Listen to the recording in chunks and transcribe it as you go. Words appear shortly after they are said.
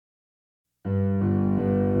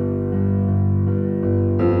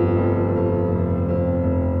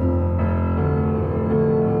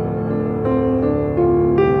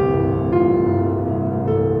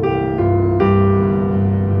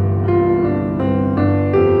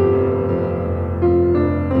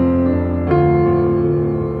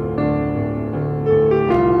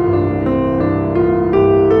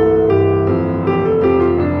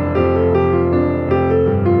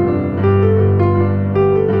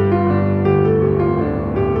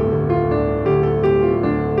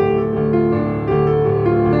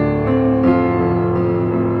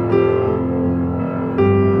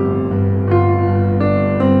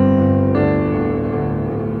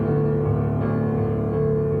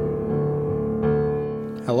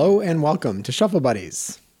Hello and welcome to Shuffle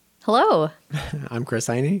Buddies. Hello, I'm Chris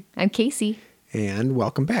Heine, I'm Casey. and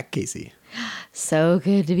welcome back, Casey. So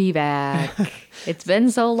good to be back. It's been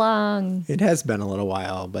so long. It has been a little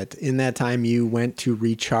while, but in that time you went to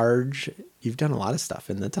recharge. You've done a lot of stuff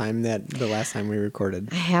in the last time we recorded.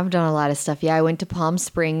 I have done a lot of stuff. Yeah, I went to Palm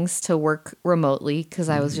Springs to work remotely because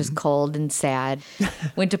I was just cold and sad.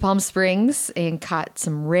 Went to Palm Springs and caught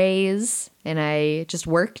some rays, and I just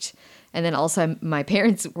worked. And then also my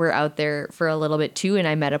parents were out there for a little bit too, and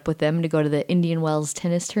I met up with them to go to the Indian Wells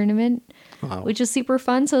tennis tournament, which was super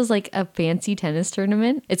fun. So it was like a fancy tennis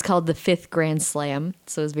tournament. It's called the 5th Grand Slam.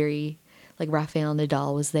 So it was very, like Rafael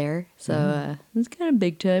Nadal was there. So it was kind of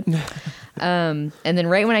big time. And then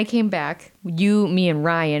right when I came back, me and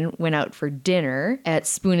Ryan went out for dinner at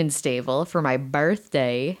Spoon and Stable for my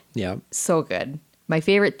birthday. Yeah. So good. My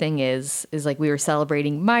favorite thing is like we were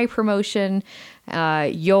celebrating my promotion,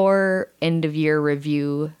 your end of year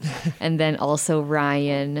review, and then also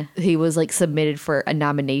Ryan. He was like submitted for a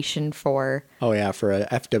nomination for. Oh yeah, for a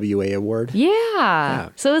FWA award. Yeah.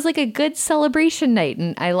 So it was like a good celebration night,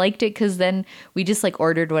 and I liked it because then we just like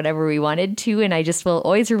ordered whatever we wanted to, and I just will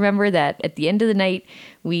always remember that at the end of the night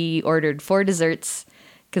we ordered 4 desserts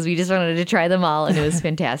because we just wanted to try them all, and it was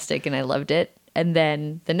fantastic, and I loved it. And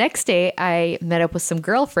then the next day, I met up with some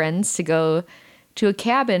girlfriends to go to a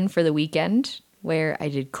cabin for the weekend where I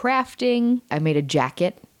did crafting. I made a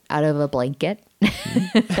jacket out of a blanket.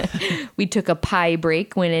 We took a pie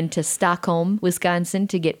break, went into Stockholm, Wisconsin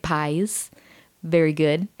to get pies. Very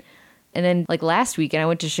good. And then like last weekend, I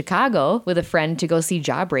went to Chicago with a friend to go see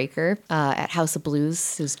Jawbreaker at House of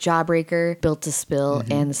Blues. It was Jawbreaker, Built to Spill,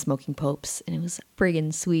 and the Smoking Popes. And it was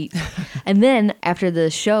friggin' sweet. And then after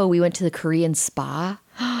the show, we went to the Korean spa.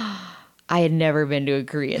 I had never been to a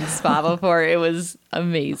Korean spa before. It was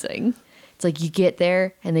amazing. It's like you get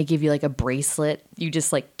there and they give you like a bracelet. You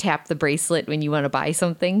just like tap the bracelet when you want to buy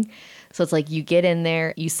something. So it's like you get in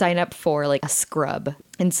there, you sign up for like a scrub.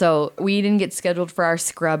 And so we didn't get scheduled for our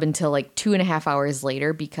scrub until like 2.5 hours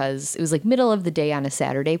later because it was like middle of the day on a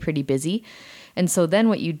Saturday, pretty busy. And so then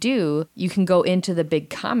what you do, you can go into the big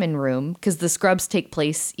common room because the scrubs take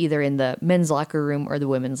place either in the men's locker room or the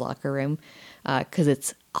women's locker room because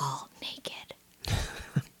it's all naked.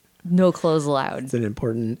 No clothes allowed. It's an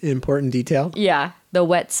important detail. Yeah. The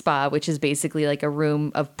wet spa, which is basically like a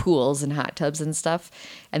room of pools and hot tubs and stuff.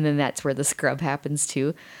 And then that's where the scrub happens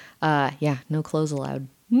too. Yeah, no clothes allowed.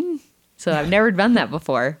 So I've never done that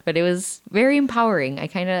before, but it was very empowering. I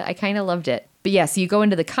kind of loved it. But yeah, so you go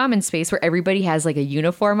into the common space where everybody has like a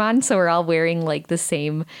uniform on. So we're all wearing like the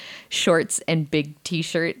same shorts and big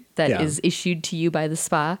t-shirt that is issued to you by the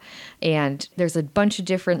spa. And there's a bunch of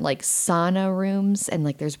different like sauna rooms. And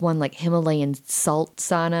like there's one like Himalayan salt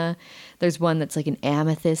sauna. There's one that's like an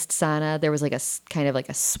amethyst sauna. There was like a kind of like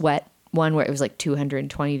a sweat one where it was like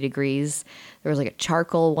 220 degrees. There was like a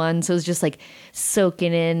charcoal one. So it was just like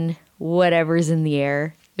soaking in whatever's in the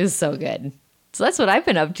air. It was so good. So that's what I've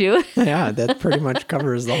been up to. Yeah, that pretty much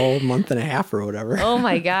covers the whole month and a half or whatever. Oh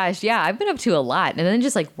my gosh. Yeah, I've been up to a lot. And then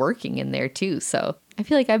just like working in there too. So I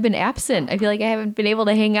feel like I've been absent. I feel like I haven't been able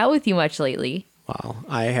to hang out with you much lately. Wow.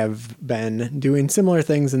 I have been doing similar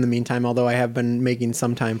things in the meantime, although I have been making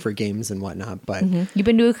some time for games and whatnot. But You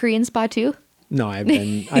been to a Korean spa too? No, I've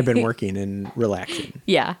been working and relaxing.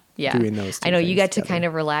 Yeah. Doing those two I know you got together. to kind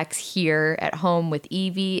of relax here at home with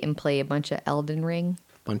Evie and play a bunch of Elden Ring.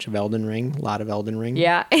 Bunch of Elden Ring, a lot of Elden Ring.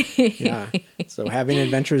 Yeah. Yeah. So having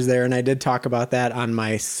adventures there, and I did talk about that on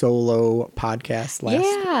my solo podcast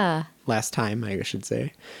last time, I should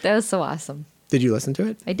say. That was so awesome. Did you listen to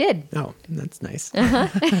it? I did. Oh, that's nice.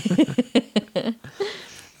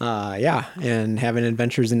 Yeah, and having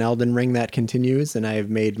adventures in Elden Ring, that continues, and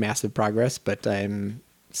I've made massive progress, but I'm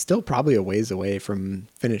still probably a ways away from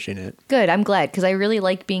finishing it. Good. I'm glad because I really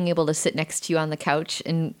like being able to sit next to you on the couch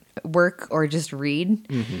and work or just read.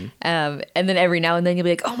 And then every now and then you'll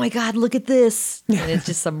be like, oh my God, look at this. And it's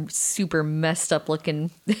just some super messed up looking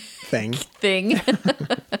Thing.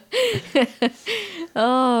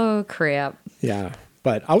 Oh, crap. Yeah.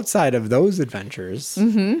 But outside of those adventures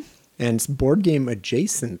and board game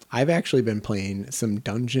adjacent, I've actually been playing some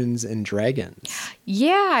Dungeons and Dragons.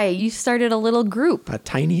 Yeah, you started a little group. A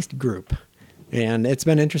tiny group. And it's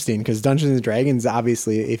been interesting because Dungeons and Dragons,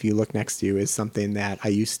 obviously, if you look next to you, is something that I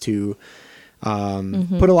used to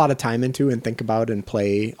put a lot of time into and think about and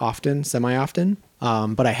play often, semi-often.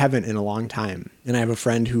 But I haven't in a long time. And I have a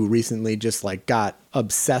friend who recently just like got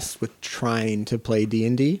obsessed with trying to play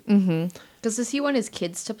D&D. Does he want his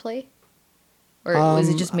kids to play? Or was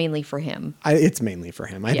it just mainly for him? It's mainly for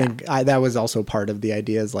him. I think that was also part of the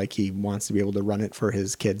idea is like he wants to be able to run it for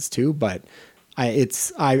his kids too. But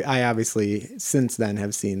I obviously since then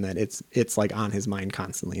have seen that it's like on his mind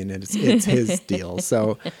constantly, and it's his deal.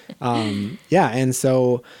 So, yeah. And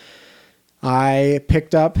so I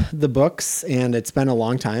picked up the books, and it's been a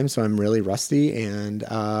long time, so I'm really rusty. And,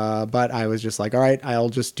 but I was just like, all right, I'll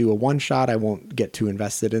just do a one shot. I won't get too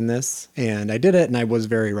invested in this. And I did it, and I was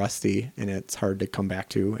very rusty, and it's hard to come back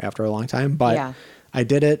to after a long time, but Yeah. I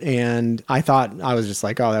did it. And I thought, I was just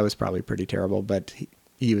like, oh, that was probably pretty terrible. But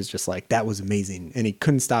he was just like, that was amazing. And he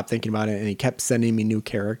couldn't stop thinking about it. And he kept sending me new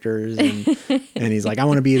characters. And, and he's like, I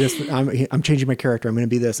want to be this. I'm changing my character. I'm going to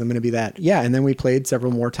be this. I'm going to be that. Yeah. And then we played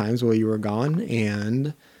several more times while you were gone.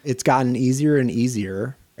 And it's gotten easier and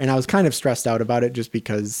easier. And I was kind of stressed out about it just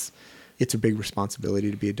because it's a big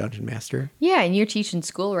responsibility to be a dungeon master. Yeah, and you're teaching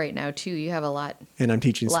school right now too. You have a lot. And I'm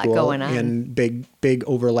teaching lot school going on. and big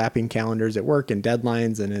overlapping calendars at work and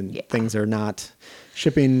deadlines, and Yeah. things are not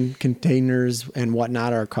shipping containers and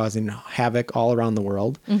whatnot are causing havoc all around the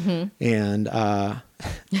world. Mm-hmm. And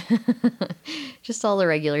Just all the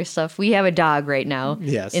regular stuff. We have a dog right now.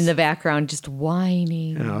 Yes. In the background, just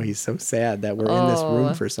whining. oh, he's so sad that we're in this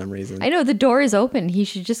room for some reason. I know the door is open. He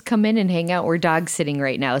should just come in and hang out. We're dog sitting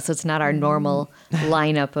right now, so it's not our normal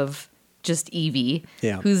lineup of just Evie,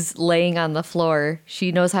 Yeah. who's laying on the floor.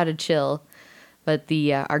 She knows how to chill, but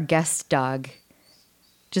the our guest dog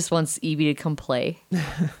just wants Evie to come play,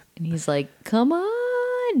 and he's like, "Come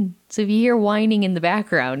on!" So if you hear whining in the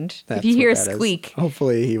background, That's if you hear a what that is. squeak,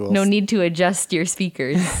 Hopefully he will. no need to adjust your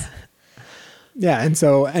speakers. Yeah. And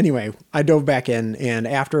so anyway, I dove back in, and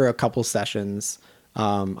after a couple sessions,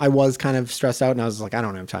 I was kind of stressed out, and I was like, I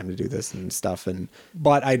don't have time to do this and stuff.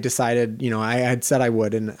 But I decided, I had said I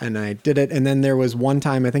would, and I did it. And then there was one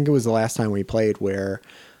time, I think it was the last time we played, where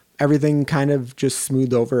everything kind of just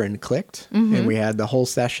smoothed over and clicked. And we had the whole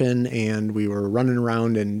session, and we were running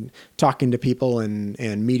around and talking to people and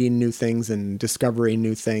meeting new things and discovering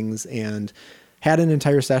new things, and had an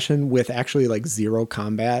entire session with actually like 0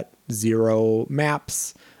 combat, 0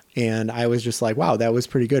 maps. And I was just like, wow, that was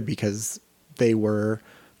pretty good, because they were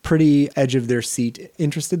pretty edge of their seat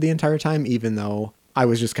interested the entire time, even though I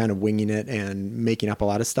was just kind of winging it and making up a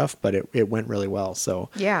lot of stuff, but it went really well. So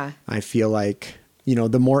Yeah. I feel like,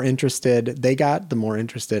 the more interested they got, the more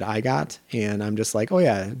interested I got. And I'm just like, oh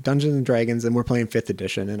yeah, Dungeons and Dragons, and we're playing 5th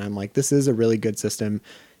edition. And I'm like, this is a really good system.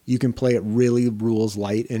 You can play it really rules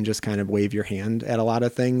light and just kind of wave your hand at a lot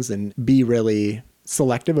of things and be really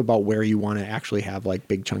selective about where you want to actually have like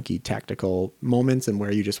big chunky tactical moments, and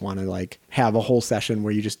where you just want to like have a whole session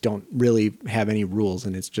where you just don't really have any rules,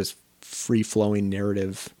 and it's just free flowing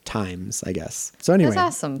narrative times, I guess. So anyway,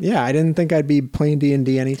 That's awesome. Yeah, I didn't think I'd be playing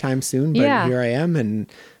D&D anytime soon, but Yeah. here I am. And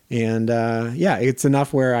yeah, it's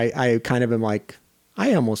enough where I kind of am like,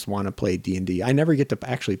 I almost want to play D&D. I never get to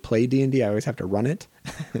actually play D&D. I always have to run it.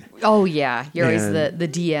 Oh yeah, you're always And- the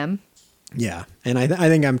DM. Yeah, and I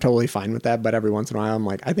think I'm totally fine with that. But every once in a while, I'm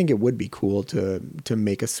like, I think it would be cool to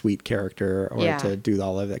make a sweet character, or Yeah. to do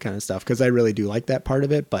all of that kind of stuff, because I really do like that part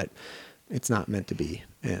of it. But it's not meant to be,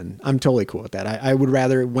 and I'm totally cool with that. I would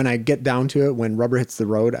rather, when I get down to it, when rubber hits the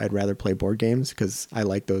road, I'd rather play board games, because I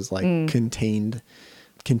like those like contained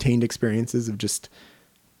experiences of just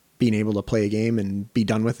being able to play a game and be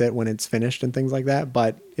done with it when it's finished and things like that.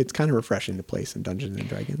 But it's kind of refreshing to play some Dungeons and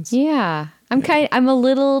Dragons. Yeah, I'm a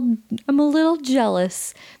little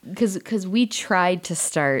jealous because we tried to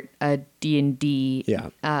start a D&D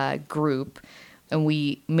Yeah. group, and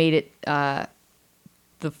we made it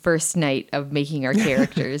the first night of making our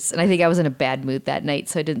characters, and I think I was in a bad mood that night,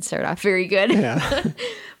 so I didn't start off very good. Yeah.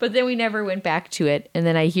 But then we never went back to it, and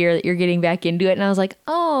then I hear that you're getting back into it, and I was like,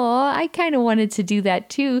 oh, I kind of wanted to do that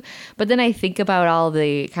too. But then I think about all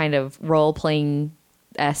the kind of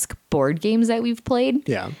role-playing-esque board games that we've played,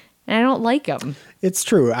 Yeah. and I don't like them. It's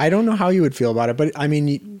true. I don't know how you would feel about it, but I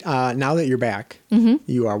mean, now that you're back,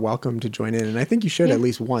 you are welcome to join in, and I think you should Yeah. at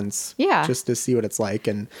least once, Yeah. just to see what it's like.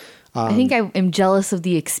 And I think I am jealous of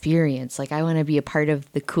the experience. Like, I want to be a part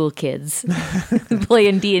of the cool kids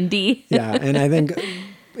playing D&D. yeah, and I think,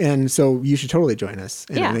 and so you should totally join us,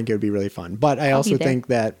 and I Yeah. think it would be really fun. But I I'll also be there. think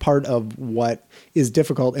that part of what is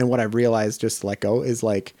difficult, and what I've realized just to let go, is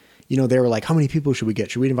like, they were like, how many people should we get?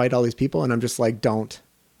 Should we invite all these people? And I'm just like, don't.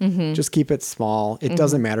 Just keep it small. It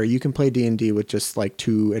doesn't matter. You can play D&D with just like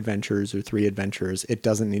 2 adventures or 3 adventures. It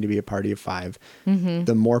doesn't need to be a party of 5.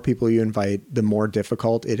 The more people you invite, the more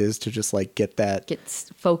difficult it is to just like get that. Get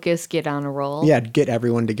focused, get on a roll. Yeah, get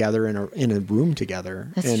everyone together in a room together.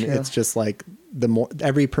 That's and true. it's just like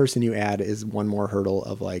every person you add is one more hurdle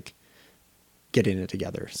of like getting it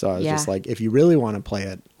together. So I was just Yeah. like, if you really want to play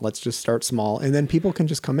it, let's just start small, and then people can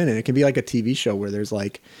just come in, and it can be like a TV show where there's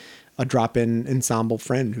like a drop-in ensemble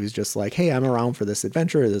friend who's just like, hey, I'm around for this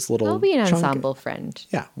adventure, this little I'll be an chunk. ensemble friend.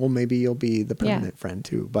 Yeah, well, maybe you'll be the permanent friend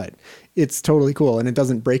too. But it's totally cool, and it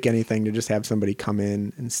doesn't break anything to just have somebody come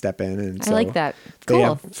in and step in. And so I like that. They Cool.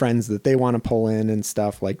 have friends that they want to pull in and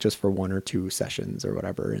stuff, like just for 1 or 2 sessions or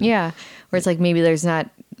whatever. And Yeah, where it's like maybe there's not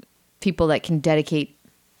people that can dedicate,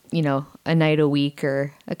 a night a week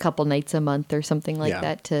or a couple nights a month or something like Yeah.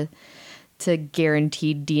 that to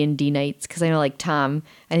guaranteed D&D nights. Because I know like Tom,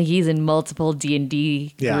 I think he's in multiple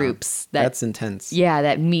D&D Yeah, groups. that's intense. Yeah,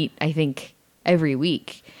 that meet, I think, every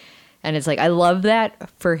week. And it's like, I love that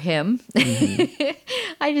for him. Mm-hmm.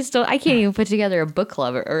 I can't even put together a book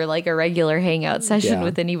club or like a regular hangout session Yeah.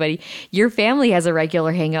 with anybody. Your family has a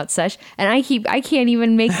regular hangout session, and I can't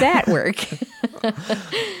even make that work.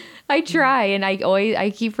 I try, and I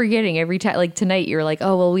keep forgetting every time. Like tonight, you're like,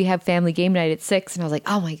 oh, well, we have family game night at 6. And I was like,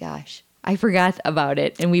 oh my gosh, I forgot about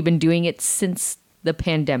it. And we've been doing it since the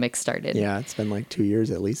pandemic started. Yeah, it's been like 2 years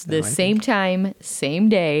at least now, The I same think. time, same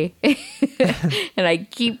day. And I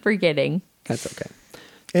keep forgetting. That's okay.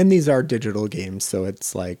 And these are digital games, so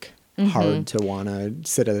it's like Mm-hmm. hard to want to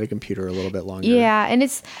sit at a computer a little bit longer. Yeah, and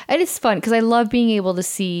it's fun because I love being able to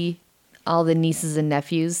see all the nieces and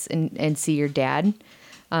nephews and see your dad.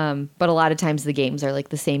 But a lot of times the games are like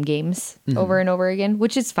the same games over and over again,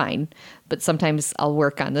 which is fine. But sometimes I'll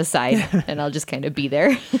work on the side and I'll just kind of be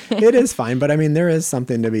there. It is fine, but I mean, there is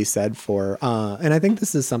something to be said for, and I think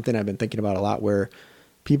this is something I've been thinking about a lot, where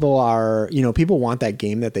people are, people want that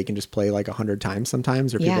game that they can just play like 100 times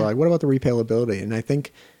sometimes, or people Yeah. are like, what about the replayability? And I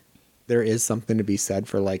think there is something to be said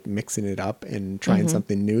for like mixing it up and trying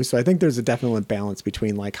something new. So I think there's a definite balance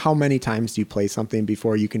between like how many times do you play something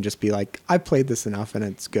before you can just be like, I've played this enough and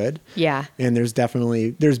it's good. Yeah. And there's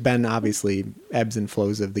been obviously ebbs and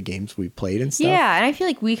flows of the games we've played and stuff. Yeah, and I feel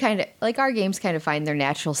like we kind of, like our games kind of find their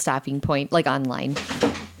natural stopping point, like online.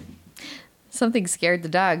 Something scared the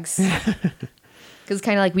dogs. Because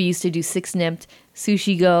kind of like we used to do Six Nimped,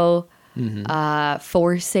 Sushi Go,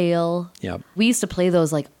 For Sale. Yep. We used to play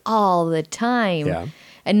those like all the time. Yeah.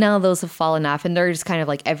 And now those have fallen off, and they're just kind of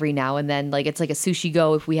like every now and then. Like it's like a Sushi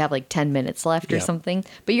Go if we have like 10 minutes left or Yep. something.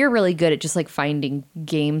 But you're really good at just like finding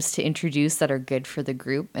games to introduce that are good for the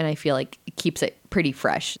group. And I feel like it keeps it pretty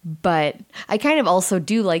fresh. But I kind of also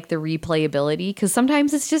do like the replayability because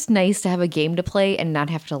sometimes it's just nice to have a game to play and not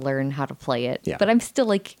have to learn how to play it. Yeah. But I'm still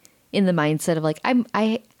like in the mindset of like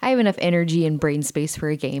I have enough energy and brain space for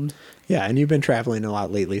a game. Yeah, and you've been traveling a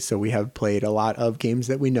lot lately, so we have played a lot of games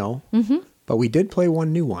that we know. Mm-hmm. But we did play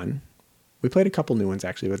one new one. We played a couple new ones,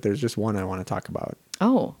 actually, but there's just one I want to talk about.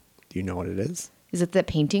 Oh, Do you know what it is? is it the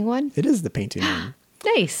painting one? It is the painting one.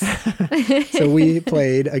 Nice. So we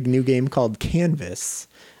played a new game called Canvas,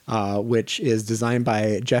 which is designed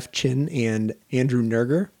by Jeff Chin and Andrew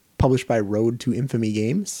Nerger, published by Road to Infamy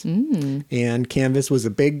Games. And Canvas was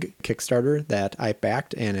a big Kickstarter that I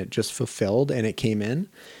backed, and it just fulfilled, and it came in.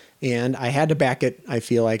 And I had to back it. I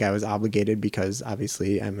feel like I was obligated because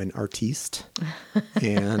obviously I'm an artiste.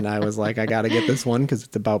 And I was like, I got to get this one because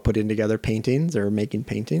it's about putting together paintings or making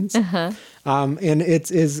paintings. And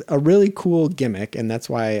it is a really cool gimmick. And that's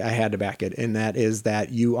why I had to back it. And that is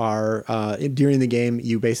that you are, during the game,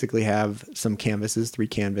 you basically have some canvases, 3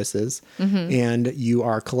 canvases, and you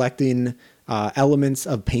are collecting elements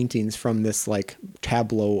of paintings from this like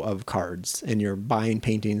tableau of cards, and you're buying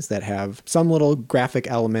paintings that have some little graphic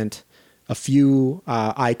element, a few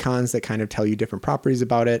icons that kind of tell you different properties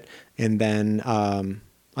about it, and then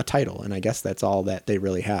a title. And I guess that's all that they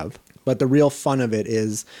really have. But the real fun of it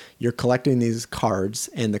is you're collecting these cards,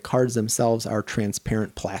 and the cards themselves are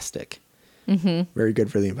transparent plastic. Very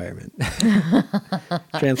good for the environment.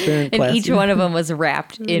 Transparent And plastic. each one of them was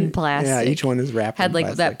wrapped in plastic. Yeah, each one is wrapped had in like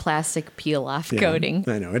plastic. that plastic peel off Yeah, coating.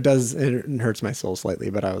 I know it does. It hurts my soul slightly,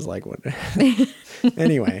 but I was like, what?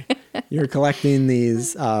 Anyway, you're collecting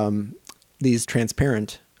these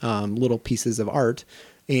transparent little pieces of art.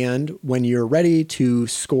 And when you're ready to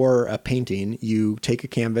score a painting, you take a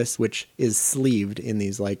canvas, which is sleeved in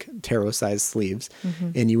these like tarot-sized sleeves,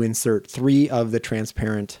 and you insert 3 of the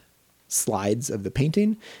transparent slides of the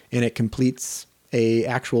painting, and it completes a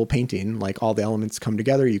actual painting. Like all the elements come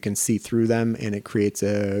together, you can see through them, and it creates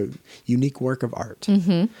a unique work of art.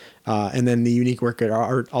 And then the unique work of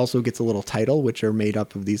art also gets a little title, which are made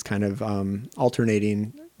up of these kind of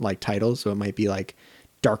alternating like titles. So it might be like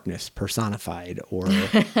darkness personified, or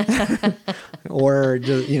or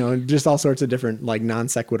just, just all sorts of different like non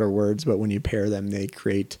sequitur words, but when you pair them, they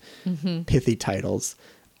create pithy titles.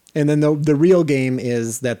 And then the real game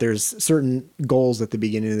is that there's certain goals at the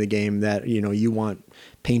beginning of the game that, you want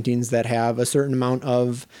paintings that have a certain amount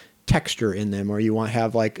of texture in them, or you want to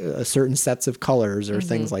have like a certain sets of colors or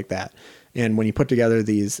things like that. And when you put together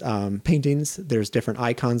these paintings, there's different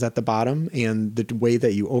icons at the bottom, and the way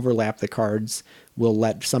that you overlap the cards will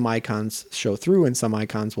let some icons show through and some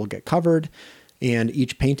icons will get covered. And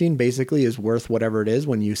each painting basically is worth whatever it is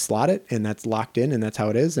when you slot it, and that's locked in, and that's how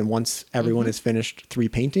it is. And once everyone has finished 3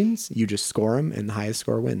 paintings, you just score them, and the highest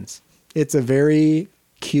score wins. It's a very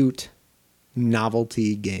cute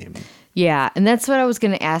novelty game. Yeah, and that's what I was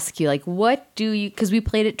going to ask you. Like, what do you, because we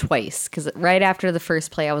played it twice, because right after the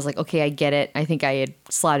first play, I was like, okay, I get it. I think I had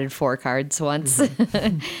slotted 4 cards once.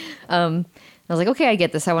 I was like, okay, I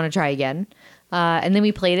get this. I want to try again. And then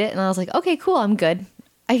we played it, and I was like, okay, cool, I'm good.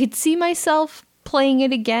 I could see myself playing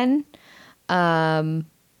it again.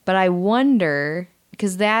 But I wonder,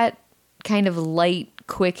 because that kind of light,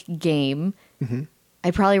 quick game,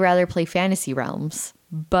 I'd probably rather play Fantasy Realms.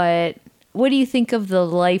 But what do you think of the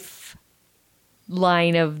life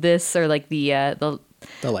line of this, or like the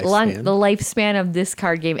lifespan of this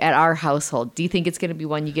card game at our household? Do you think it's going to be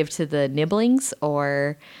one you give to the nibblings,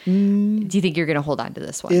 or do you think you're going to hold on to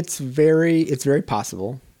this one? It's very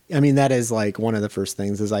possible. I mean, that is like one of the first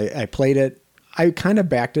things is I played it. I kind of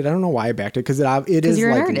backed it. I don't know why I backed it, because it is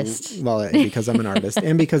you're like an artist. Well, because I'm an artist,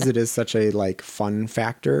 and because it is such a like fun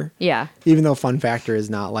factor. Yeah. Even though fun factor is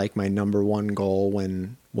not like my number one goal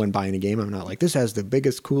when buying a game, I'm not like, this has the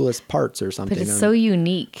biggest, coolest parts or something. But it's so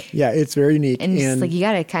unique. Yeah, it's very unique, and it's like you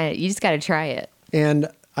just gotta try it. And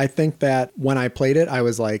I think that when I played it, I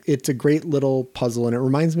was like, it's a great little puzzle, and it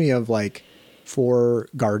reminds me of like 4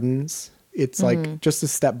 Gardens. It's like just a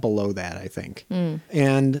step below that, I think.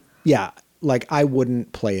 And yeah. Like, I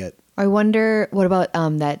wouldn't play it. I wonder, what about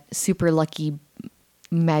that super lucky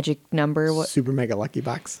magic number? Super Mega Lucky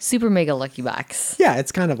Box? Super Mega Lucky Box. Yeah,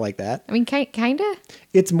 it's kind of like that. I mean, kind of?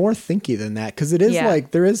 It's more thinky than that, because it is like,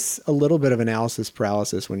 there is a little bit of analysis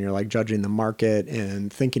paralysis when you're like judging the market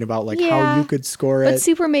and thinking about like how you could score it. But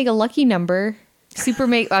Super Mega Lucky Number...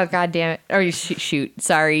 oh god damn it. Oh shoot,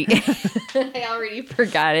 sorry. I already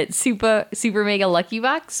forgot it. Super Mega Lucky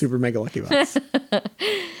Box. Super Mega Lucky Box.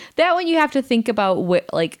 That one you have to think about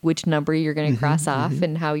which number you're going to cross off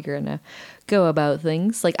and how you're going to go about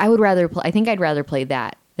things. Like, I think I'd rather play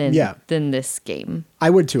that than this game. I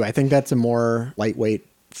would too. I think that's a more lightweight,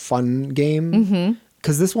 fun game.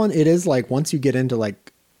 Because this one, it is like, once you get into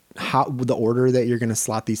like how the order that you're going to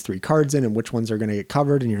slot these 3 cards in and which ones are going to get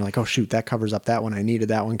covered, and you're like, oh shoot, that covers up that one. I needed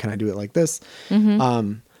that one. Can I do it like this?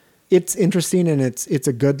 It's interesting, and it's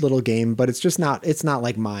a good little game, but it's not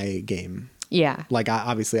like my game. Yeah. Like,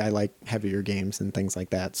 obviously I like heavier games and things like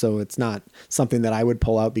that. So it's not something that I would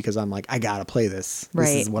pull out because I'm like, I got to play this. Right.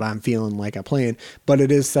 This is what I'm feeling like I'm playing. But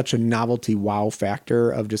it is such a novelty wow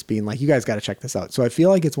factor of just being like, you guys got to check this out. So I feel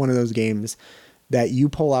like it's one of those games that you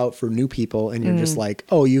pull out for new people, and you're just like,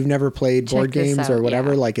 oh, you've never played board games or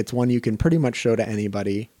whatever. Yeah. Like, it's one you can pretty much show to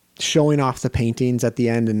anybody. Showing off the paintings at the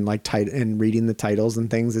end and like and reading the titles and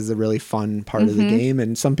things is a really fun part of the game.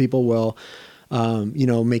 And some people will,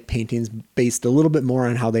 make paintings based a little bit more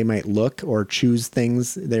on how they might look, or choose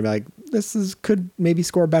things. They're like, could maybe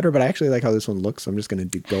score better, but I actually like how this one looks, so I'm just going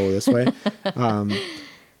to go this way.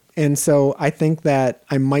 And so I think that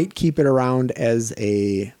I might keep it around as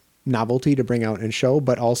a novelty to bring out and show,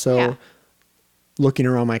 but also looking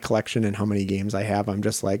around my collection and how many games I have, I'm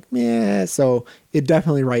just like, yeah. So it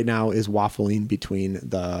definitely right now is waffling between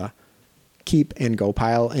the keep and go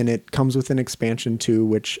pile, and it comes with an expansion too,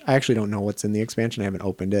 which I actually don't know what's in the expansion. I haven't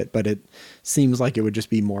opened it, but it seems like it would just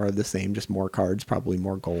be more of the same, just more cards, probably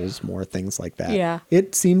more goals, more things like that. Yeah.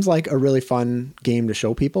 It seems like a really fun game to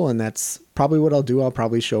show people, and that's probably what I'll do. I'll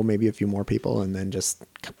probably show maybe a few more people and then just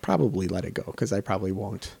probably let it go, because I probably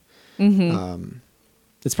won't.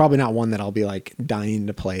 It's probably not one that I'll be like dying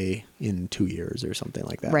to play in 2 years or something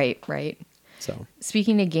like that. Right. So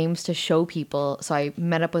speaking of games to show people, so I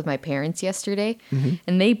met up with my parents yesterday,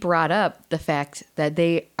 and they brought up the fact that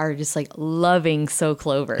they are just like loving So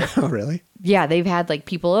Clover. Oh, really? Yeah, they've had like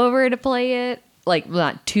people over to play it, like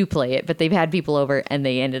not to play it, but they've had people over and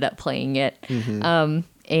they ended up playing it.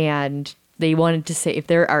 And they wanted to say if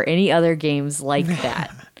there are any other games like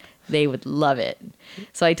that, they would love it.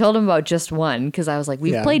 So I told them about Just One, because I was like,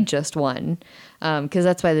 we've played Just One, because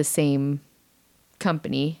that's by the same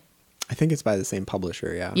company. I think it's by the same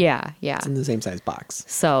publisher, yeah. Yeah. It's in the same size box.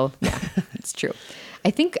 So, yeah, it's true.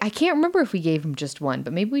 I can't remember if we gave him just one,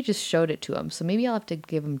 but maybe we just showed it to him. So maybe I'll have to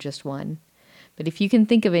give him just one. But if you can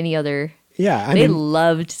think of any other Yeah, I They mean,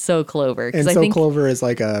 loved So Clover. and Because I So think Clover is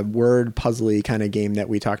like a word puzzly kind of game that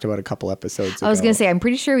we talked about a couple episodes ago. I was going to say, I'm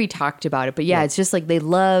pretty sure we talked about it, but yeah, it's just like they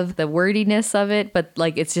love the wordiness of it, but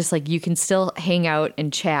like it's just like you can still hang out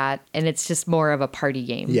and chat, and it's just more of a party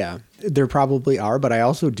game. Yeah, there probably are, but I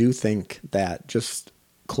also do think that that just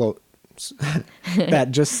so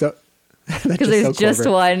Because there's just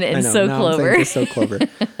one and So Clover. Just So Clover.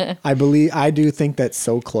 I do think that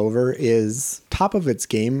So Clover is top of its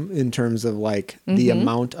game in terms of like the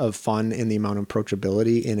amount of fun and the amount of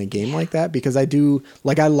approachability in a game like that, because I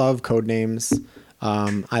love Codenames.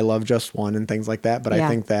 I love Just One and things like that, but I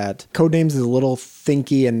think that Codenames is a little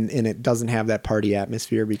thinky and it doesn't have that party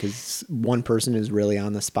atmosphere because one person is really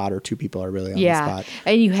on the spot or two people are really on the spot.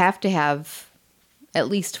 And you have to have at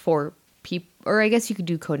least 4 people, or I guess you could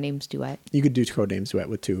do Codenames Duet. You could do Codenames Duet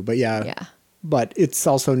with 2, but but it's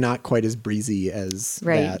also not quite as breezy as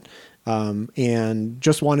that. And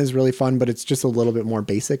Just One is really fun, but it's just a little bit more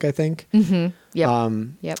basic, I think.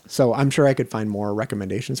 Mm-hmm. Yep. So I'm sure I could find more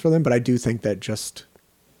recommendations for them, but I do think that just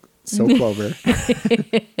So Clover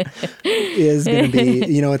is going to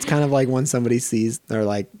be, it's kind of like when somebody sees, they're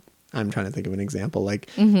like, I'm trying to think of an example. Like,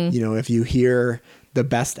 if you hear the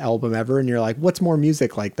best album ever and you're like, what's more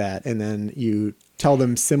music like that? And then you tell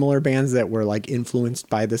them similar bands that were like influenced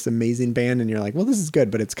by this amazing band. And you're like, well, this is good,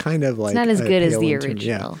 but it's kind of like, it's not as good as the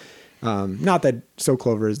original. original. Not that So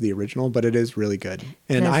Clover is the original, but it is really good.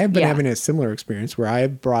 And I have been having a similar experience where I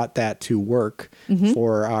brought that to work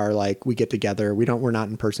for our, like, we get together. We're not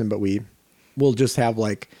in person, but we'll just have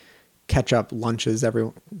like catch up lunches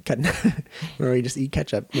where we just eat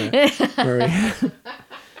ketchup.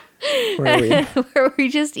 Where we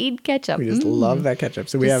just eat ketchup. We just love that ketchup.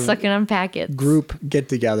 So we just have sucking on packets. Group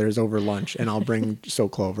get-togethers over lunch, and I'll bring So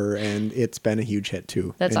Clover, and it's been a huge hit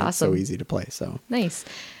too. That's awesome. It's so easy to play. So nice.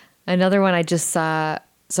 Another one I just saw.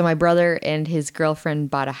 So my brother and his girlfriend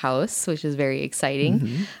bought a house, which is very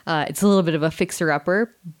exciting. It's a little bit of a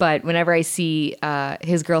fixer-upper, but whenever I see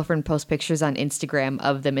his girlfriend post pictures on Instagram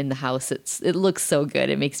of them in the house, it looks so good.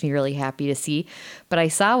 It makes me really happy to see. But I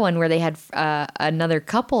saw one where they had another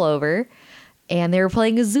couple over, and they were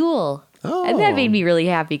playing Azul. Oh. And that made me really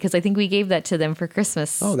happy because I think we gave that to them for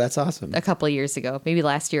Christmas. Oh, that's awesome. A couple of years ago, maybe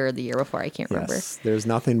last year or the year before. I can't remember. There's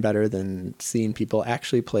nothing better than seeing people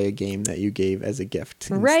actually play a game that you gave as a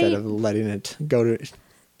gift instead of letting it go to, it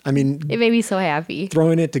made me so happy.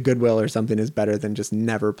 Throwing it to Goodwill or something is better than just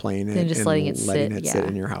never playing it and just letting it sit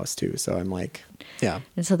in your house too. So I'm like, yeah.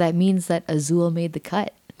 And so that means that Azul made the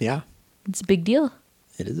cut. Yeah. It's a big deal.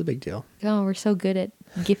 It is a big deal. Oh, we're so good at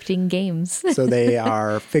gifting games. So they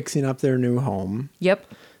are fixing up their new home. Yep.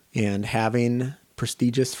 And having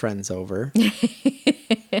prestigious friends over.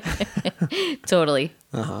 Totally.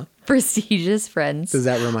 Prestigious friends. Does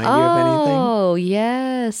that remind you of anything? Oh,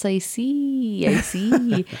 yes. I see.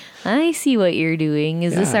 I see what you're doing.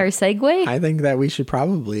 Is this our segue? I think that we should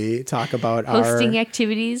probably talk about hosting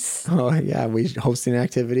activities. Oh, yeah. Hosting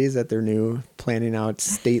activities at their new, planning out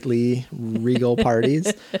stately, regal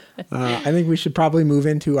parties. I think we should probably move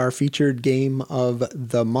into our featured game of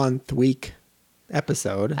the month, week,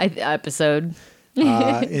 episode.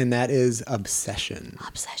 And that is Obsession.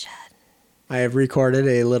 I have recorded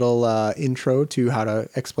a little intro to how to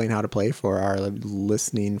explain how to play for our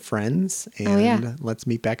listening friends. And let's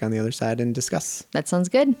meet back on the other side and discuss. That sounds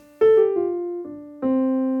good.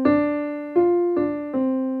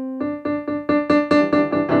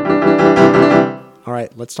 All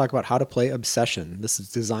right, let's talk about how to play Obsession. This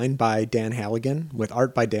is designed by Dan Halligan, with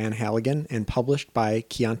art by Dan Halligan, and published by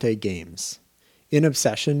Chianti Games. In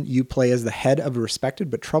Obsession, you play as the head of a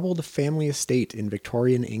respected but troubled family estate in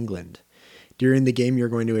Victorian England. During the game, you're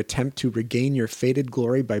going to attempt to regain your faded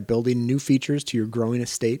glory by building new features to your growing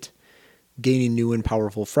estate, gaining new and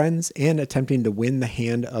powerful friends, and attempting to win the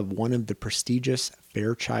hand of one of the prestigious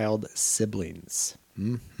Fairchild siblings.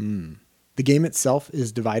 The game itself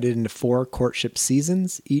is divided into 4 courtship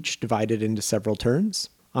seasons, each divided into several turns.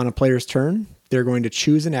 On a player's turn, they're going to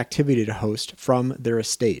choose an activity to host from their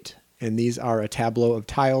estate. And these are a tableau of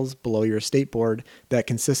tiles below your estate board that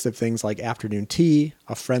consists of things like afternoon tea,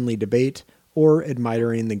 a friendly debate, or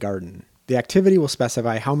admiring the garden. The activity will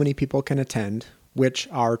specify how many people can attend, which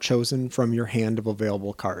are chosen from your hand of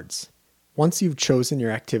available cards. Once you've chosen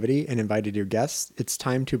your activity and invited your guests, it's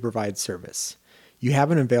time to provide service. You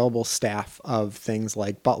have an available staff of things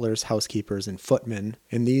like butlers, housekeepers, and footmen,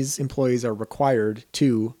 and these employees are required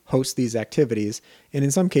to host these activities, and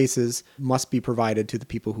in some cases must be provided to the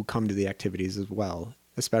people who come to the activities as well,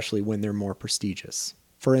 especially when they're more prestigious.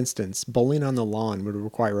 For instance, bowling on the lawn would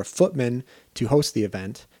require a footman to host the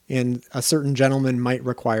event, and a certain gentleman might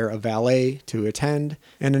require a valet to attend,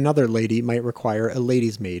 and another lady might require a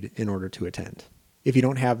lady's maid in order to attend. If you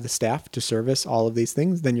don't have the staff to service all of these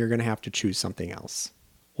things, then you're going to have to choose something else.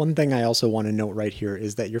 One thing I also want to note right here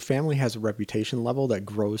is that your family has a reputation level that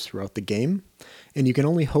grows throughout the game, and you can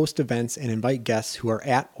only host events and invite guests who are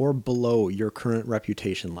at or below your current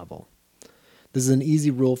reputation level. This is an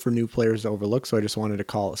easy rule for new players to overlook, so I just wanted to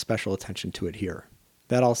call special attention to it here.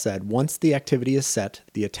 That all said, once the activity is set,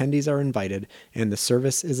 the attendees are invited, and the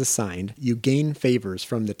service is assigned, you gain favors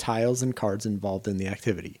from the tiles and cards involved in the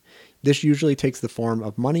activity. This usually takes the form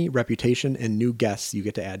of money, reputation, and new guests you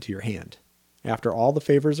get to add to your hand. After all the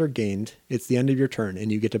favors are gained, it's the end of your turn,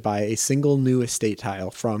 and you get to buy a single new estate tile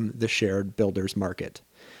from the shared builder's market.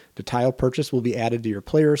 The tile purchase will be added to your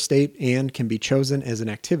player estate and can be chosen as an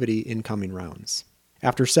activity in coming rounds.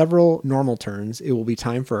 After several normal turns, it will be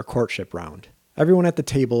time for a courtship round. Everyone at the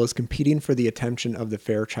table is competing for the attention of the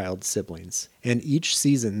Fairchild siblings, and each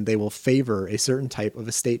season they will favor a certain type of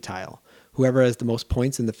estate tile. Whoever has the most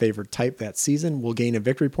points in the favored type that season will gain a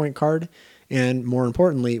victory point card, and more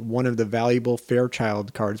importantly, one of the valuable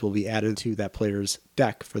Fairchild cards will be added to that player's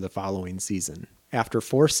deck for the following season. After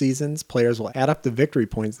 4 seasons, players will add up the victory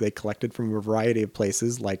points they collected from a variety of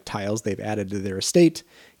places, like tiles they've added to their estate,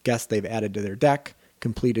 guests they've added to their deck,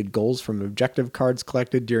 completed goals from objective cards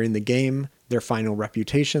collected during the game, their final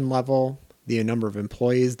reputation level, the number of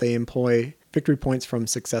employees they employ, victory points from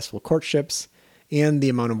successful courtships, and the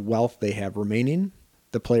amount of wealth they have remaining.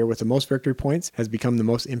 The player with the most victory points has become the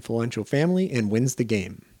most influential family and wins the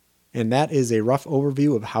game. And that is a rough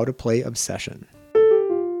overview of how to play Obsession.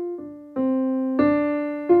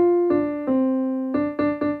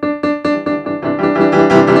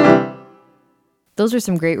 Those are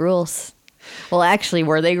some great rules. Well, actually,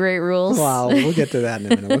 were they great rules? Well, we'll get to that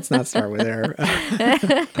in a minute. Let's not start with there.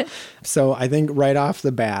 So I think right off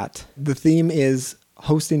the bat, the theme is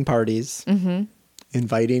hosting parties,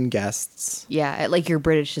 inviting guests. Yeah, at like your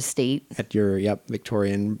British estate. At your,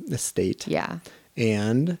 Victorian estate. Yeah.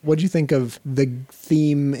 And what do you think of the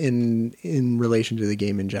theme in relation to the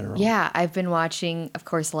game in general? Yeah, I've been watching, of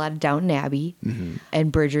course, a lot of Downton Abbey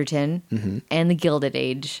and Bridgerton and The Gilded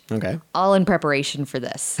Age. Okay. All in preparation for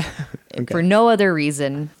this. Okay. For no other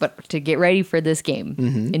reason but to get ready for this game.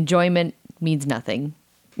 Enjoyment means nothing.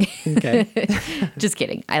 Okay. Just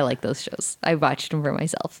kidding. I like those shows. I watched them for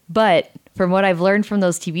myself. But from what I've learned from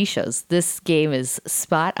those TV shows, this game is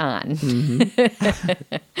spot on.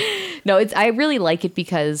 No, I really like it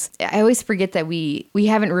because I always forget that we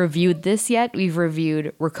haven't reviewed this yet. We've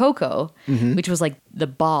reviewed Rococo, which was like the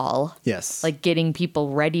ball. Yes. Like getting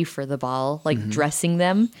people ready for the ball, like dressing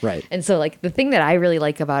them. Right. And so like the thing that I really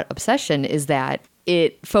like about Obsession is that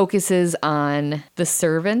it focuses on the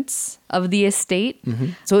servants of the estate.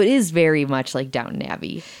 So it is very much like Downton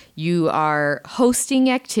Abbey. You are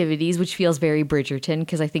hosting activities, which feels very Bridgerton,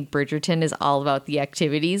 because I think Bridgerton is all about the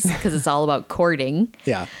activities, because it's all about courting.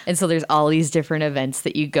 Yeah. And so there's all these different events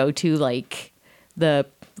that you go to, like the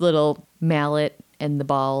little mallet and the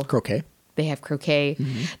ball. Croquet. They have croquet.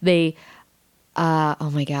 They,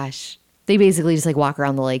 oh my gosh. They basically just like walk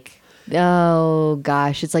around the lake. Oh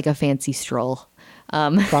gosh, it's like a fancy stroll.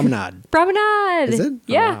 Promenade. Promenade. Is it?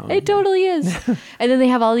 Yeah, Oh, wow. it totally is. And then they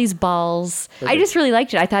have all these balls. I just really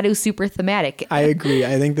liked it. I thought it was super thematic. I agree.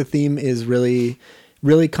 I think the theme is really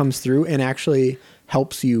comes through and actually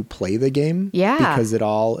helps you play the game. Yeah. Because it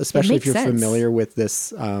all, especially if makes you're sense. familiar with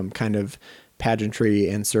this kind of pageantry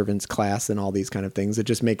and servants class and all these kind of things, it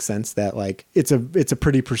just makes sense that like it's a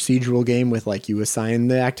pretty procedural game with like you assign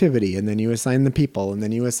the activity and then you assign the people and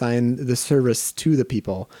then you assign the service to the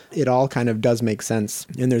people. It all kind of does make sense,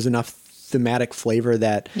 and there's enough thematic flavor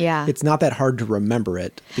that it's not that hard to remember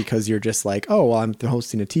it, because you're just like, oh, well, I'm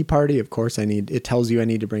hosting a tea party. Of course, it tells you I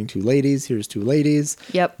need to bring 2 ladies. Here's 2 ladies.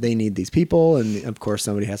 Yep. They need these people. And of course,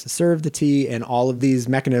 somebody has to serve the tea, and all of these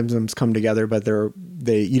mechanisms come together, but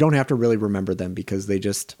you don't have to really remember them because they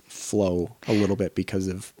just flow a little bit because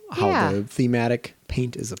of how the thematic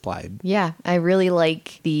paint is applied. Yeah, I really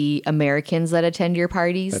like the Americans that attend your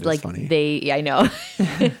parties. That is like funny. I know.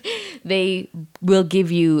 They will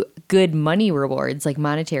give you good money rewards, like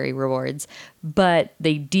monetary rewards, but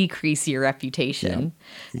they decrease your reputation.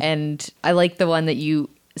 Yeah. And I like the one that you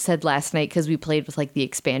said last night, because we played with like the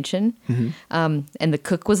expansion, and the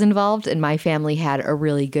cook was involved, and my family had a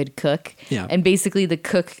really good cook. Yeah. And basically the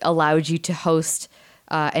cook allowed you to host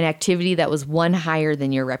an activity that was 1 higher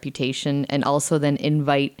than your reputation, and also then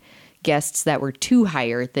invite guests that were too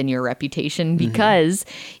higher than your reputation, because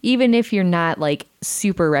even if you're not like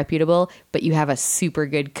super reputable, but you have a super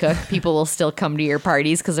good cook, people will still come to your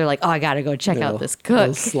parties because they're like, oh, I got to go check out this cook.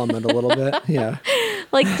 They'll slum it a little bit. Yeah.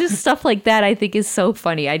 Like just stuff like that, I think is so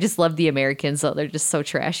funny. I just love the Americans, though. They're just so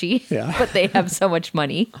trashy, Yeah. but they have so much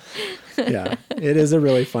money. Yeah, it is a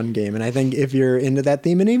really fun game. And I think if you're into that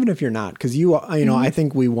theme, and even if you're not, because you know, I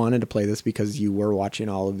think we wanted to play this because you were watching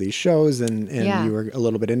all of these shows and you were a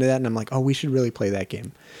little bit into that. And I'm like, oh, we should really play that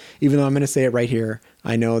game. Even though I'm going to say it right here,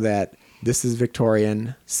 I know that this is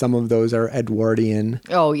Victorian. Some of those are Edwardian.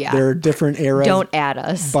 Oh, yeah. They're different eras. Don't add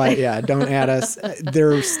us. But yeah, don't add us.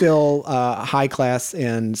 They're still high class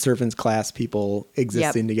and servants class people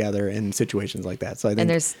existing together in situations like that. So I think, and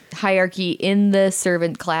there's hierarchy in the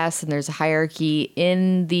servant class, and there's a hierarchy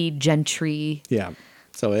in the gentry. yeah.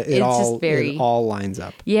 So it It's all just very- it all lines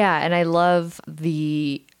up. Yeah, and I love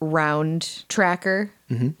the round tracker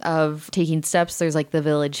of taking steps. There's like the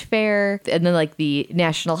village fair, and then like the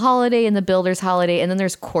national holiday and the builder's holiday, and then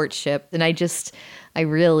there's courtship. And I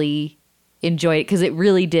really enjoyed it because it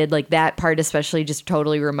really did, like that part especially just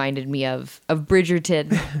totally reminded me of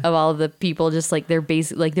Bridgerton, of all the people, just like their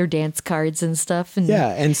basic, like their dance cards and stuff. And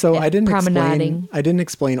Yeah, and so I didn't promenading.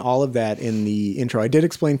 explain all of that in the intro. I did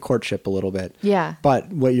explain courtship a little bit. Yeah.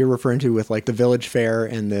 But what you're referring to with like the village fair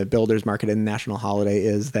and the builders market and the national holiday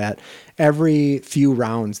is that every few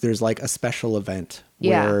rounds there's like a special event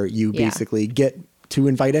where you basically get to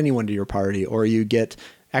invite anyone to your party, or you get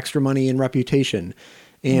extra money and reputation.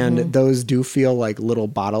 And those do feel like little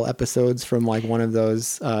bottle episodes from like one of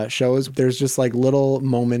those shows. There's just like little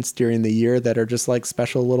moments during the year that are just like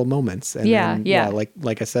special little moments. And then,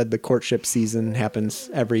 like I said, the courtship season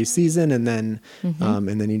happens every season, and then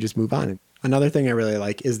you just move on. Another thing I really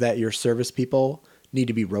like is that your service people need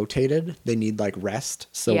to be rotated. They need like rest.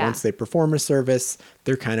 So once they perform a service,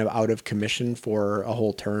 they're kind of out of commission for a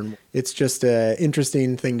whole turn. It's just an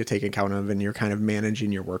interesting thing to take account of, and you're kind of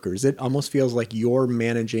managing your workers. It almost feels like you're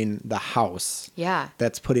managing the house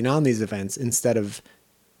that's putting on these events instead of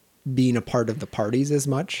being a part of the parties as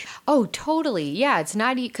much. Oh, totally. Yeah, it's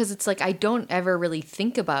not because it's like I don't ever really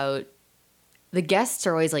think about the guests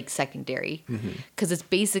are always like secondary, because it's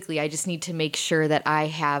basically I just need to make sure that I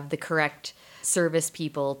have the correct service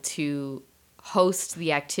people to host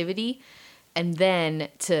the activity, and then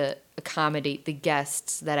to accommodate the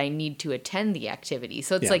guests that I need to attend the activity.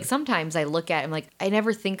 So it's like sometimes I look at, I'm like, I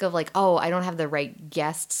never think of like, oh, I don't have the right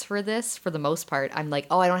guests for this. For the most part, I'm like,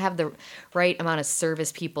 oh, I don't have the right amount of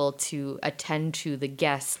service people to attend to the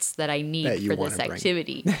guests that I need for this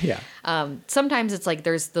activity. Sometimes it's like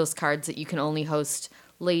there's those cards that you can only host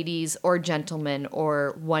ladies or gentlemen,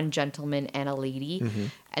 or one gentleman and a lady.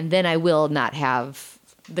 And then I will not have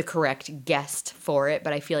the correct guest for it,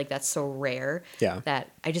 but I feel like that's so rare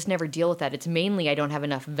that I just never deal with that. It's mainly I don't have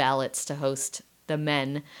enough valets to host the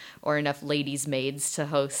men, or enough ladies' maids to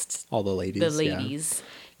host all the ladies.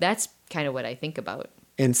 That's kind of what I think about.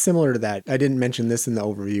 And similar to that, I didn't mention this in the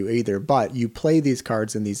overview either, but you play these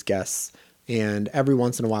cards and these guests, and every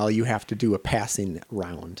once in a while you have to do a passing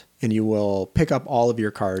round, and you will pick up all of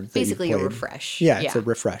your cards. Basically a refresh. Yeah, it's a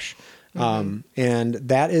refresh. And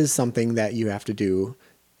that is something that you have to do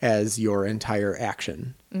as your entire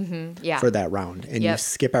action for that round. And you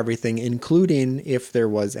skip everything, including if there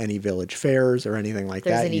was any village fairs or anything like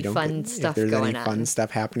that. If there's any fun stuff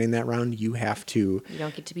happening that round, you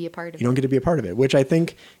don't get to be a part of it. You don't get to be a part of it, which I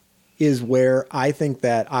think is where I think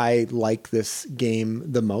that I like this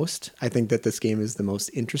game the most. I think that this game is the most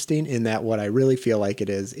interesting, in that what I really feel like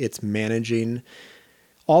it's managing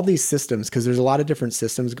all these systems, because there's a lot of different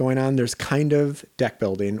systems going on. There's kind of deck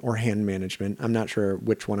building or hand management. I'm not sure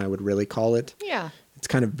which one I would really call it. Yeah. It's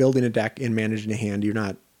kind of building a deck and managing a hand. You're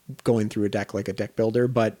not going through a deck like a deck builder,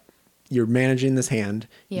 but you're managing this hand.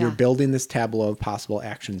 Yeah. You're building this tableau of possible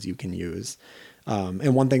actions you can use.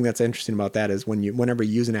 And one thing that's interesting about that is whenever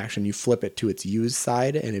you use an action, you flip it to its use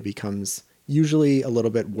side, and it becomes usually a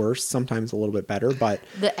little bit worse, sometimes a little bit better, but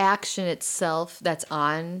the action itself that's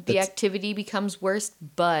on the activity becomes worse,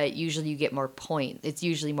 but usually you get more points. It's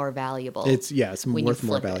usually more valuable. It's worth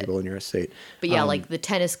more valuable in your estate. But yeah, like the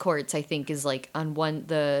tennis courts, I think is like on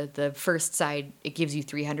the first side, it gives you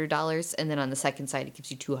 $300, and then on the second side, it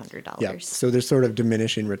gives you $200. Yeah. So there's sort of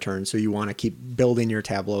diminishing returns. So you want to keep building your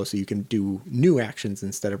tableau so you can do new actions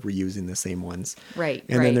instead of reusing the same ones. Right.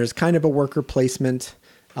 And then there's kind of a worker placement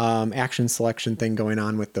action selection thing going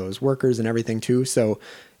on with those workers and everything too. So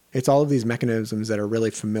it's all of these mechanisms that are really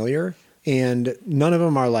familiar, and none of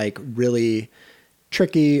them are like really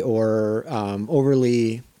tricky or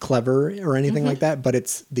overly clever or anything like that. But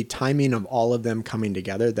it's the timing of all of them coming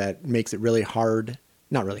together that makes it really hard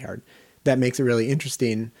not really hard. That makes it really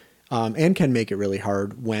interesting, and can make it really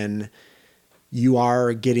hard when you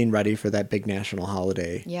are getting ready for that big national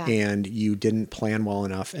holiday and you didn't plan well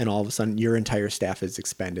enough, and all of a sudden your entire staff is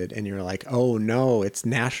expended and you're like, oh no, it's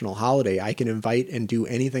national holiday. I can invite and do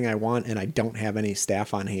anything I want and I don't have any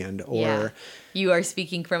staff on hand. Or you are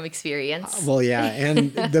speaking from experience. Well, yeah.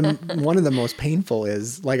 And one of the most painful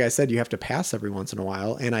is, like I said, you have to pass every once in a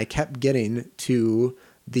while. And I kept getting to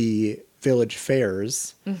the village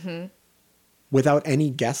fairs without any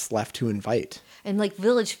guests left to invite. And like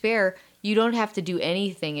Village Fair, you don't have to do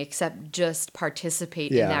anything except just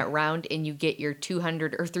participate in that round, and you get your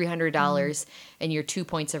 $200 or $300 and your 2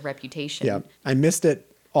 points of reputation. Yeah, I missed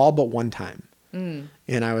it all but one time. And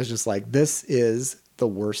I was just like, this is the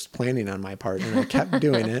worst planning on my part. And I kept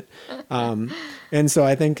doing it. And so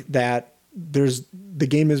I think that the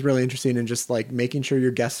game is really interesting in just like making sure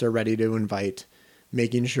your guests are ready to invite,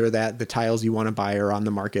 making sure that the tiles you want to buy are on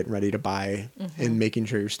the market and ready to buy, and making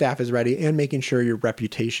sure your staff is ready, and making sure your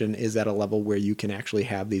reputation is at a level where you can actually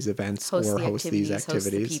have these events host these activities.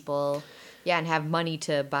 Host the people. Yeah, and have money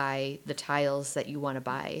to buy the tiles that you want to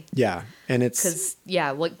buy. Yeah, and it's... Because,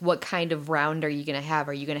 what kind of round are you going to have?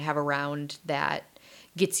 Are you going to have a round that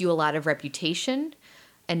gets you a lot of reputation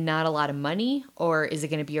and not a lot of money? Or is it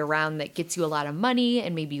going to be a round that gets you a lot of money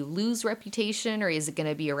and maybe you lose reputation? Or is it going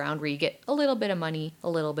to be a round where you get a little bit of money, a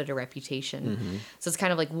little bit of reputation? So it's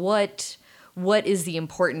kind of like, what is the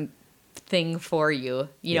important thing for you?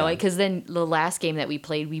 You know, because then the last game that we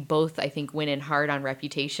played, we both, I think, went in hard on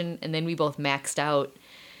reputation, and then we both maxed out.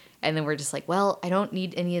 And then we're just like, well, I don't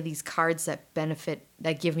need any of these cards that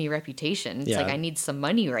give me reputation. It's like, I need some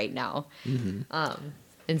money right now.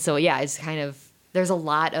 And so, it's kind of, there's a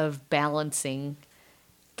lot of balancing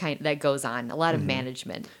that goes on, a lot of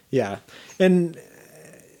management. Yeah. And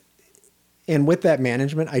with that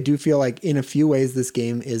management, I do feel like in a few ways this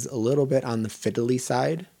game is a little bit on the fiddly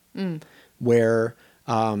side, where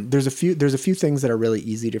there's a few things that are really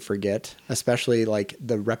easy to forget, especially like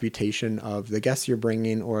the reputation of the guests you're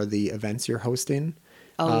bringing or the events you're hosting.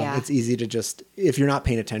 It's easy to just, if you're not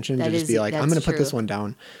paying attention, to just be like, I'm going to put this one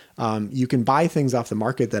down. You can buy things off the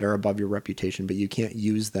market that are above your reputation, but you can't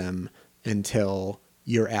use them until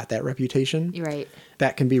you're at that reputation. Right.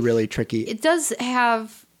 That can be really tricky. It does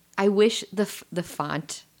have, I wish the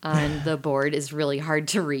font on the board is really hard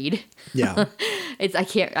to read. Yeah. I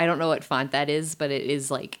don't know what font that is, but it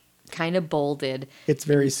is like kind of bolded. It's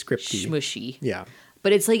very scripty. Smushy. Yeah.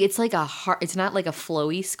 But it's not like a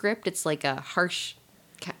flowy script. It's like a harsh,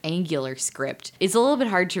 angular script. It's a little bit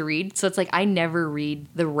hard to read, so it's like I never read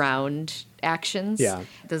the round actions. Yeah.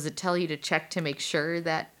 Does it tell you to check to make sure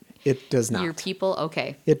that it does not? Your people?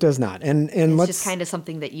 Okay. It does not. And it's just kind of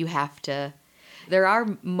something that you have to. There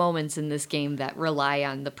are moments in this game that rely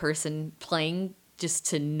on the person playing just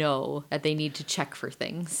to know that they need to check for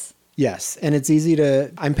things. Yes. And it's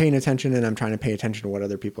I'm paying attention and I'm trying to pay attention to what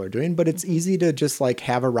other people are doing, but it's easy to just like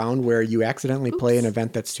have a round where you accidentally play an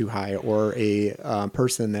event that's too high or a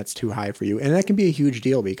person that's too high for you. And that can be a huge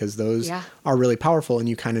deal because those are really powerful and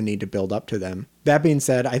you kind of need to build up to them. That being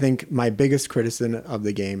said, I think my biggest criticism of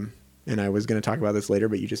the game, and I was going to talk about this later,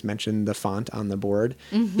 but you just mentioned the font on the board,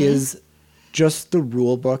 is just the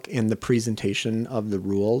rule book and the presentation of the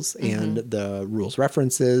rules and the rules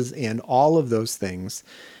references and all of those things.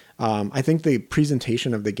 I think the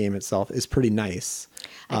presentation of the game itself is pretty nice.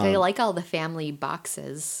 I like all the family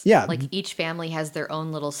boxes. Yeah. Like each family has their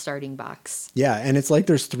own little starting box. Yeah. And it's like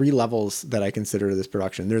there's 3 levels that I consider this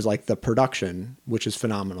production. There's like the production, which is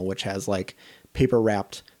phenomenal, which has like paper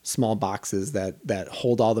wrapped small boxes that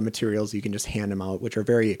hold all the materials. You can just hand them out, which are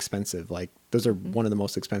very expensive. Like those are one of the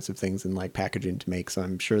most expensive things in like packaging to make. So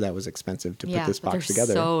I'm sure that was expensive to put this box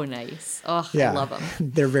together. So nice. Oh, I love them.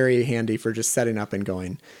 They're very handy for just setting up and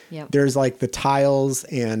going. Yep. There's like the tiles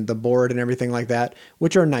and the board and everything like that,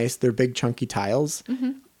 which are nice. They're big chunky tiles.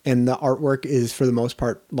 And the artwork is for the most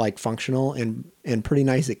part like functional and pretty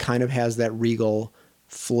nice. It kind of has that regal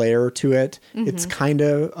flair to it. It's kind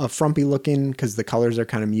of a frumpy looking because the colors are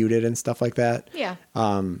kind of muted and stuff like that. Yeah.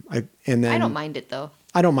 I don't mind it though.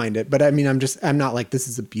 I don't mind it, but I mean, I'm not like, this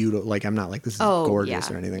is a beautiful, like, I'm not like, this is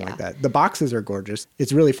gorgeous or anything like that. The boxes are gorgeous.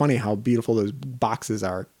 It's really funny how beautiful those boxes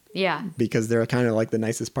are. Yeah. Because they're kind of like the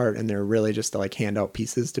nicest part and they're really just to like hand out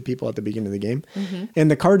pieces to people at the beginning of the game.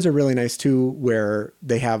 And the cards are really nice too, where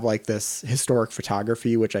they have like this historic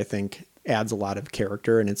photography, which I think adds a lot of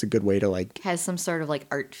character and it's a good way to like has some sort of like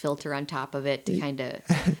art filter on top of it to kind of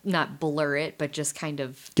not blur it, but just kind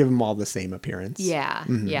of give them all the same appearance. Yeah.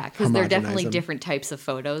 Yeah. Because they're definitely different types of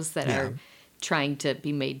photos that are trying to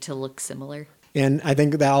be made to look similar. And I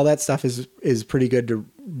think that all that stuff is pretty good to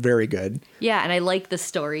very good. Yeah, and I like the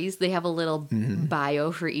stories. They have a little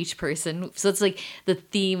bio for each person. So it's like the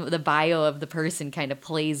theme, the bio of the person kind of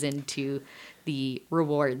plays into the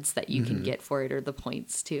rewards that you can get for it, or the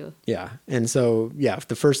points too. Yeah. And so, yeah,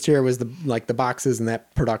 the first tier was the boxes and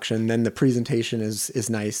that production. Then the presentation is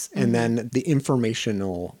nice. And then the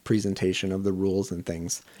informational presentation of the rules and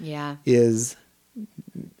things is,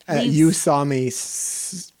 you saw me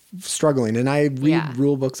struggling, and I read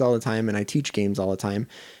rule books all the time and I teach games all the time.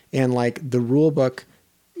 And like the rule book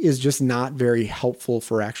is just not very helpful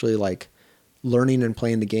for actually like learning and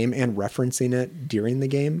playing the game and referencing it during the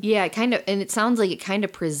game. Yeah, it kind of, and it sounds like it kind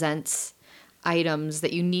of presents items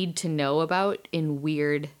that you need to know about in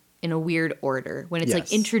a weird order. When it's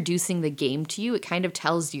like introducing the game to you, it kind of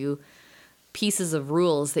tells you pieces of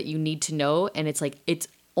rules that you need to know, and it's like it's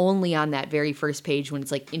only on that very first page when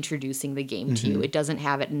it's like introducing the game to you. It doesn't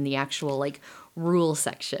have it in the actual like rule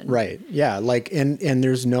section. Right. Yeah, like and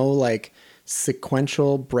there's no like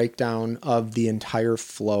sequential breakdown of the entire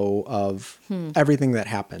flow of everything that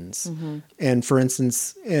happens. And for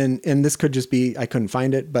instance, and this could just be, I couldn't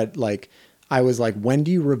find it, but like I was like, when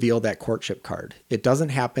do you reveal that courtship card? It doesn't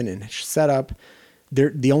happen in setup.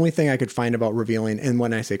 The only thing I could find about revealing, and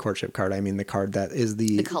when I say courtship card, I mean the card that is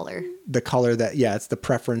the color that, it's the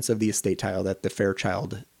preference of the estate tile that the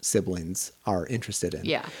Fairchild siblings are interested in.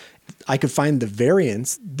 Yeah. I could find the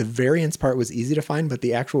variance. The variance part was easy to find, but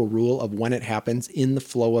the actual rule of when it happens in the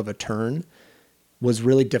flow of a turn was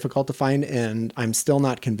really difficult to find. And I'm still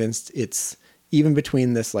not convinced it's even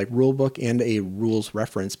between this like rule book and a rules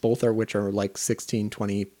reference, both are which are like 16,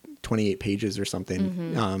 20, 28 pages or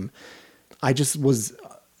something. I just was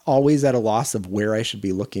always at a loss of where I should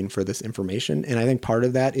be looking for this information. And I think part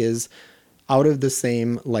of that is out of the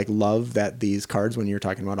same like love that these cards, when you're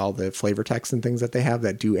talking about all the flavor text and things that they have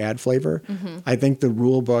that do add flavor, I think the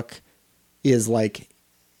rule book is like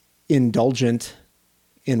indulgent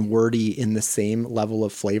and wordy in the same level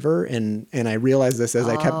of flavor. And I realized this as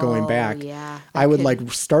I kept going back. I would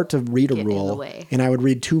like start to read a rule and I would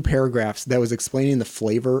read 2 paragraphs that was explaining the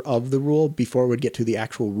flavor of the rule before it would get to the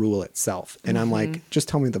actual rule itself. And I'm like, just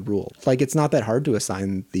tell me the rule. Like, it's not that hard to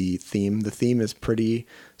assign the theme. The theme is pretty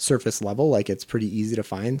surface level. Like, it's pretty easy to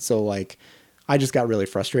find. So like, I just got really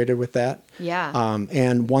frustrated with that. Yeah.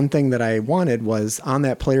 And one thing that I wanted was on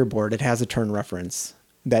that player board, it has a turn reference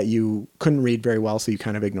that you couldn't read very well, so you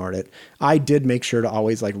kind of ignored it. I did make sure to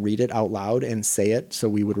always like read it out loud and say it, so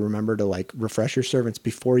we would remember to like refresh your servants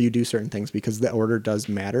before you do certain things, because the order does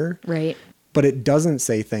matter. Right. But it doesn't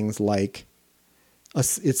say things like,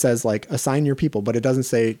 it says like assign your people, but it doesn't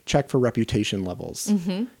say check for reputation levels.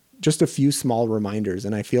 Just a few small reminders.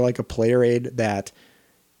 And I feel like a player aid that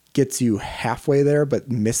gets you halfway there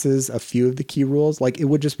but misses a few of the key rules, like it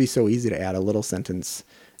would just be so easy to add a little sentence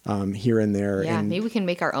here and there. Yeah, and maybe we can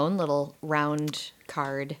make our own little round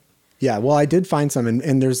card. Yeah, well, I did find some,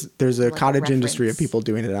 and there's a like cottage a industry of people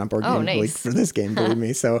doing it on Board Game Geek nice. for this game, believe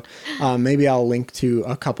me. So maybe I'll link to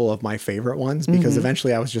a couple of my favorite ones, because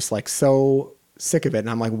eventually I was just like so sick of it. And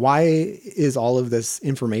I'm like, why is all of this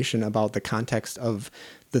information about the context of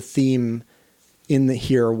the theme in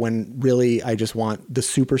here when really I just want the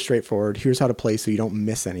super straightforward, here's how to play so you don't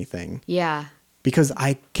miss anything. Yeah. Because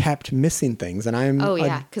I kept missing things, and I'm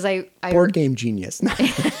because I board game genius.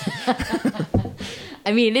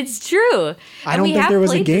 I mean, it's true. I don't think there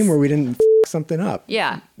was a game where we didn't something up.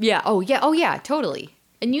 Yeah. Yeah. Oh, yeah, totally.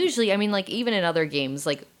 And usually, I mean, like, even in other games,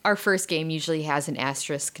 like, our first game usually has an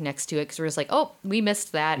asterisk next to it because we're just like, oh, we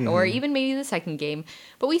missed that. Or even maybe the second game.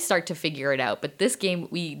 But we start to figure it out. But this game,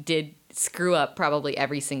 we did screw up probably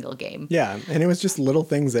every single game. Yeah. And it was just little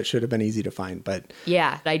things that should have been easy to find. But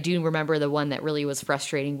yeah, I do remember the one that really was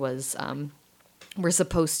frustrating was we're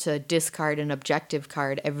supposed to discard an objective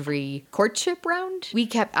card every courtship round.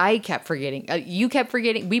 I kept forgetting. You kept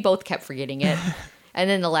forgetting. We both kept forgetting it. And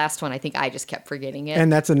then the last one, I think I just kept forgetting it.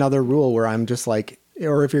 And that's another rule where I'm just like,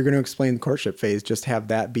 or if you're going to explain the courtship phase, just have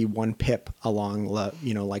that be 1 pip along,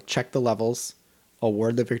 like check the levels,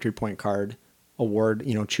 award the victory point card, award,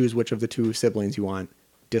 choose which of the 2 siblings you want,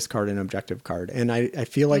 discard an objective card. And I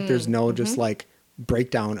feel like there's no just like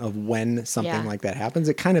breakdown of when something like that happens.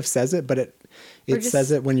 It kind of says it, but it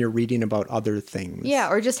says it when you're reading about other things. Yeah,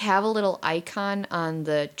 or just have a little icon on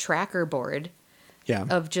the tracker board. Yeah.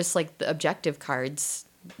 Of just like the objective cards,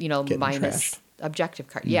 Getting minus trashed. objective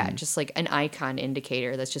card. Yeah, just like an icon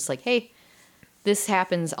indicator that's just like, hey, This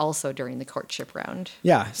happens also during the courtship round.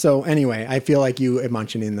 Yeah. So anyway, I feel like you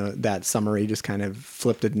mentioning that summary just kind of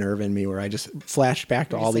flipped a nerve in me where I just flashed back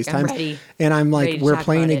to all these like, I'm times. ready. And I'm like, Ready to we're talk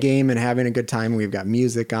playing about a it. game and having a good time. We've got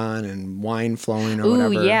music on and wine flowing or Ooh,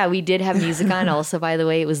 whatever. yeah, we did have music on also, by the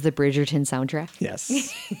way. It was the Bridgerton soundtrack. Yes.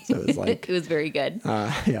 So it was like, It was very good.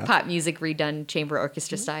 yeah. Pop music redone chamber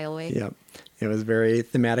orchestra style way. Yep. It was very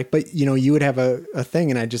thematic, but you would have a thing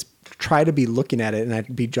and I'd just try to be looking at it and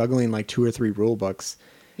I'd be juggling like 2 or 3 rule books.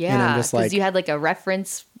 And I'm Yeah, just because like, you had like a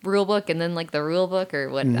reference rule book and then like the rule book or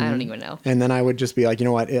what, I don't even know. and then I would just be like, you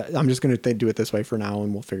know what, I'm just going to do it this way for now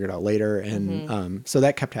and we'll figure it out later. And so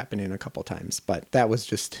that kept happening a couple times, but that was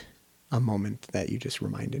just a moment that you just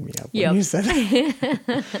reminded me of when Yep. you said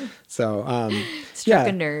it. So, Struck yeah.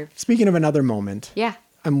 a nerve. Speaking of another moment, Yeah.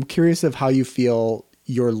 I'm curious of how you feel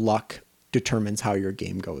your luck determines how your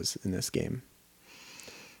game goes in this game.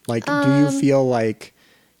 Like, do you feel like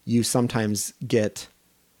you sometimes get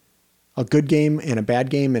a good game and a bad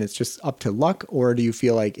game and it's just up to luck? Or do you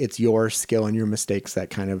feel like it's your skill and your mistakes that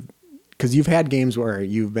kind of, because you've had games where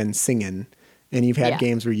you've been singing and you've had Yeah.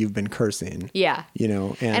 games where you've been cursing, Yeah.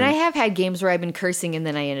 and I have had games where I've been cursing and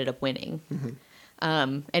then I ended up winning.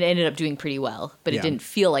 And ended up doing pretty well, but Yeah. it didn't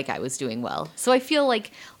feel like I was doing well. So I feel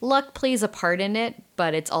like luck plays a part in it,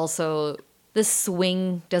 but it's also the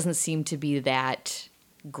swing doesn't seem to be that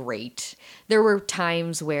great. There were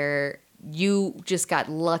times where you just got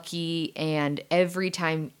lucky, and every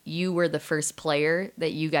time you were the first player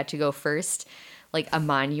that you got to go first, like a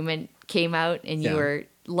monument came out and you Yeah. were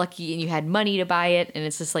lucky and you had money to buy it, and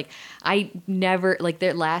it's just like I never, like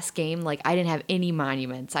their last game, like I didn't have any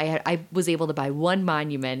monuments. I was able to buy one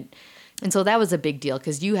monument, and so that was a big deal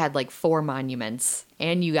because you had like 4 monuments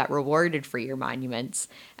and you got rewarded for your monuments.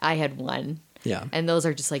 I had 1. Yeah. And those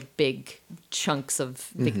are just like big chunks of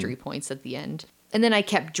victory points at the end. And then I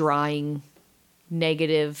kept drawing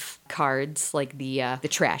negative cards, like the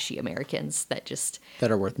trashy Americans that just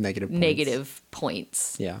that are worth negative points. negative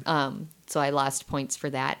points. Yeah. So I lost points for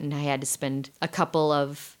that, and I had to spend a couple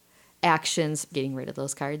of actions getting rid of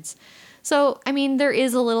those cards. So, I mean, there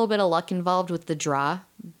is a little bit of luck involved with the draw,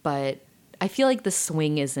 but I feel like the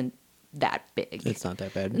swing isn't that big. It's not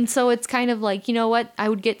that bad. And so it's kind of like, you know what? I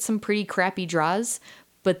would get some pretty crappy draws,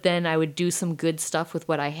 but then I would do some good stuff with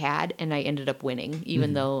what I had, and I ended up winning,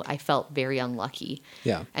 even though I felt very unlucky.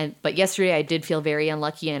 Yeah. But yesterday I did feel very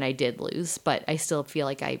unlucky, and I did lose, but I still feel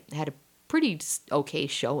like I had a pretty okay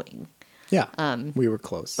showing. Yeah. We were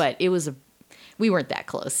close. But we weren't that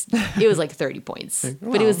close. It was like 30 points,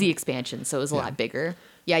 but it was the expansion, so it was a lot bigger.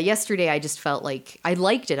 Yeah, yesterday I just felt like I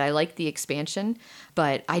liked it. I liked the expansion,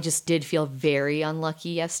 but I just did feel very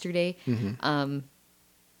unlucky yesterday.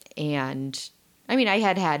 And I mean, I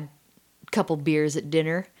had a couple beers at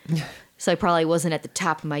dinner, so I probably wasn't at the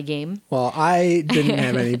top of my game. Well, I didn't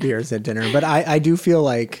have any beers at dinner, but I do feel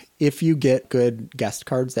like if you get good guest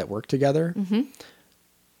cards that work together,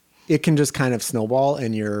 it can just kind of snowball,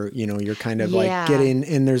 and you're kind of like Yeah. getting,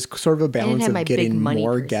 and there's sort of a balance have my of big getting money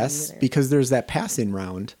more person guests either. because there's that passing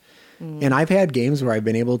round. And I've had games where I've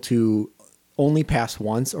been able to only pass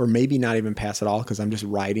once or maybe not even pass at all because I'm just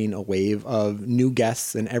riding a wave of new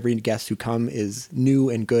guests, and every guest who come is new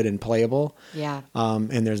and good and playable. Yeah.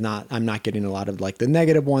 And I'm not getting a lot of like the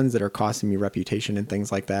negative ones that are costing me reputation and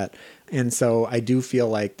things like that. And so I do feel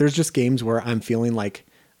like there's just games where I'm feeling like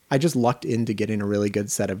I just lucked into getting a really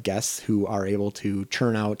good set of guests who are able to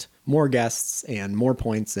churn out more guests and more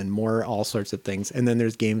points and more all sorts of things. And then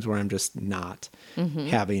there's games where I'm just not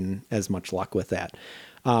having as much luck with that.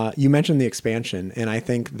 You mentioned the expansion, and I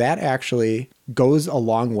think that actually goes a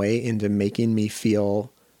long way into making me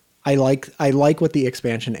feel I like what the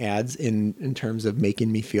expansion adds in terms of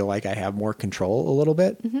making me feel like I have more control a little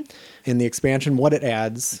bit. And the expansion, what it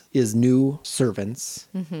adds is new servants,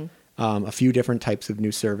 a few different types of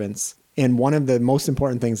new servants. And one of the most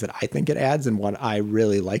important things that I think it adds and what I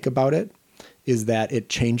really like about it is that it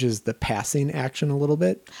changes the passing action a little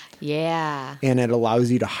bit. Yeah. And it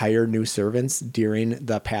allows you to hire new servants during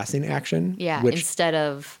the passing action. Yeah. Which, Instead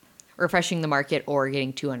of refreshing the market or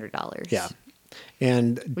getting $200. yeah.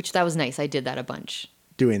 And Which that was nice. I did that a bunch.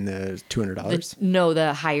 doing the $200.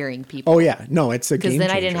 The hiring people. Oh yeah. No, it's a game Because then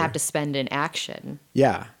changer. I didn't have to spend an action.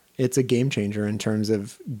 Yeah. It's a game changer in terms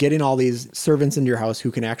of getting all these servants into your house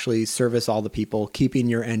who can actually service all the people, keeping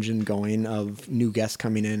your engine going of new guests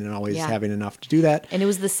coming in and always Yeah. having enough to do that. And it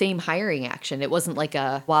was the same hiring action. It wasn't like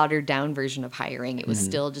a watered down version of hiring. It was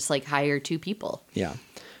still just like hire 2 people. Yeah.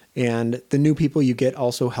 And the new people you get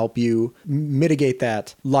also help you mitigate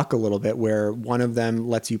that luck a little bit, where one of them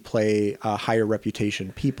lets you play higher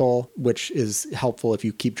reputation people, which is helpful if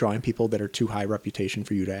you keep drawing people that are too high reputation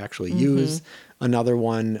for you to actually use. Another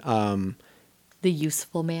one, the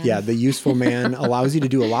useful man. yeah, the useful man allows you to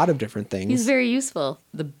do a lot of different things. He's very useful.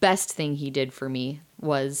 The best thing he did for me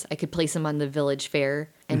was I could place him on the village fair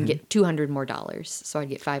and get $200 more. So I'd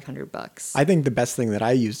get $500. I think the best thing that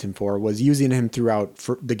I used him for was using him throughout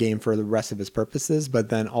the game for the rest of his purposes, but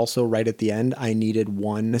then also right at the end, I needed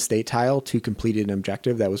one estate tile to complete an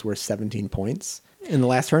objective that was worth 17 points. In the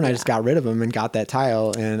last turn, I just got rid of him and got that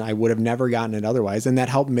tile, and I would have never gotten it otherwise. And that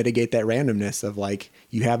helped mitigate that randomness of like,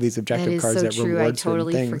 you have these objective cards that reward certain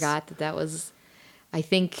totally things. Forgot that was, I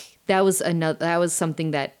think that was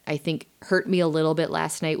something that I think hurt me a little bit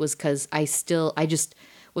last night, was because I just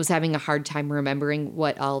was having a hard time remembering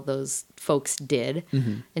what all those folks did.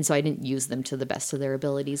 And so I didn't use them to the best of their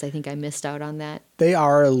abilities. I think I missed out on that. They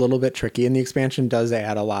are a little bit tricky, and the expansion does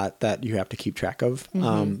add a lot that you have to keep track of.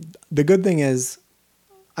 The good thing is,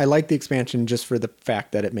 I like the expansion just for the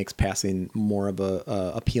fact that it makes passing more of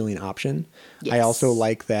a appealing option. Yes. I also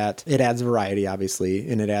like that it adds variety, obviously,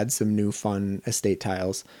 and it adds some new fun estate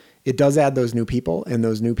tiles. It does add those new people, and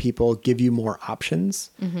those new people give you more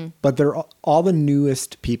options. But they're all the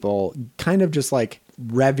newest people kind of just like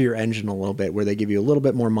rev your engine a little bit, where they give you a little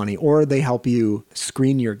bit more money, or they help you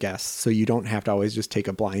screen your guests so you don't have to always just take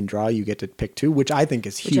a blind draw. You get to pick two, which I think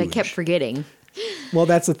is huge. Which I kept forgetting. Well,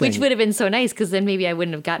 that's the thing. Which would have been so nice, because then maybe I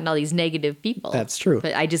wouldn't have gotten all these negative people. That's true.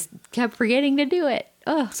 But I just kept forgetting to do it.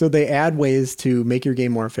 Ugh. So they add ways to make your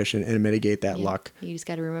game more efficient and mitigate that luck. You just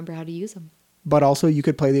got to remember how to use them. But also, you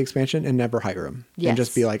could play the expansion and never hire them. Yes. And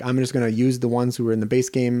just be like, I'm just going to use the ones who were in the base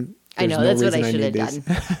game. I know, There's that's no what I reason should have need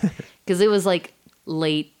done. Because it was like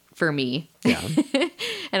late for me. Yeah.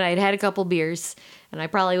 And I'd had a couple beers, and I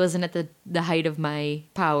probably wasn't at the height of my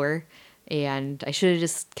power. And I should have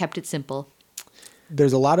just kept it simple.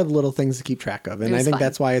 There's a lot of little things to keep track of. And I think fun.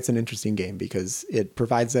 that's why it's an interesting game, because it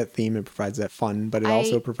provides that theme, it provides that fun, but it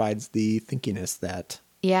also provides the thinkiness that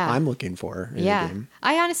I'm looking for in a game.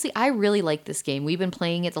 I really like this game. We've been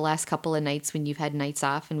playing it the last couple of nights when you've had nights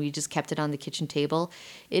off, and we just kept it on the kitchen table.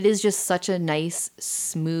 It is just such a nice,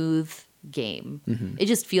 smooth game. It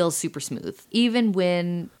just feels super smooth. Even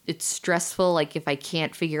when it's stressful, like if I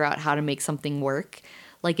can't figure out how to make something work,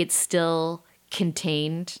 like it's still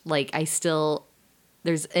contained. Like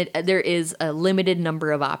there is a limited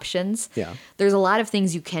number of options. Yeah. There's a lot of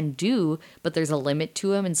things you can do, but there's a limit to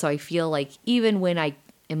them. And so I feel like even when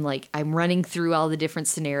I'm running through all the different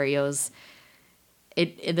scenarios,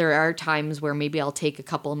 there are times where maybe I'll take a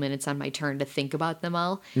couple of minutes on my turn to think about them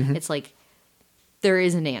all. It's like, there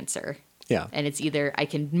is an answer. Yeah. And it's either I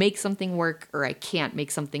can make something work or I can't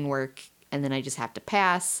make something work, and then I just have to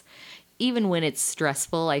pass. Even when it's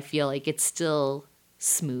stressful, I feel like it's still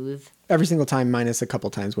smooth. Every single time, minus a couple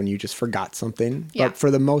times when you just forgot something. Yeah. But for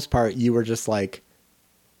the most part, you were just like,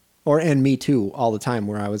 and me too, all the time,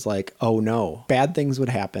 where I was like, oh no, bad things would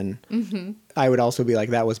happen. I would also be like,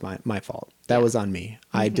 that was my fault. That was on me.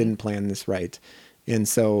 I didn't plan this right. And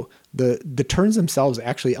so the turns themselves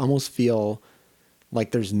actually almost feel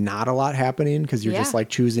like there's not a lot happening, because you're just like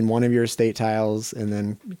choosing one of your estate tiles, and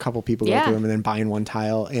then a couple people go through them, and then buying one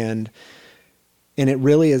tile. And it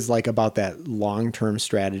really is like about that long-term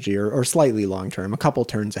strategy, or slightly long-term, a couple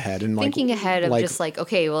turns ahead. And thinking ahead of just like,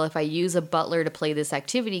 okay, well, if I use a butler to play this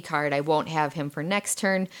activity card, I won't have him for next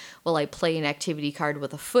turn. Will I play an activity card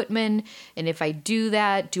with a footman? And if I do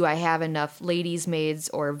that, do I have enough ladies' maids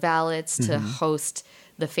or valets to host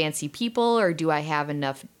the fancy people? Or do I have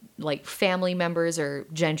enough like family members or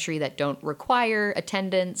gentry that don't require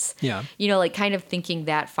attendance? Yeah. Like kind of thinking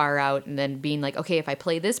that far out, and then being like, okay, if I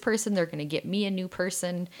play this person, they're going to get me a new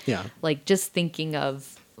person. Yeah. Like just thinking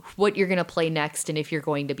of what you're going to play next, and if you're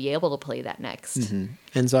going to be able to play that next.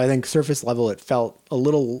 And so I think surface level, it felt a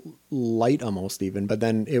little light almost even, but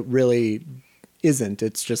then it really isn't.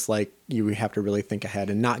 It's just like you have to really think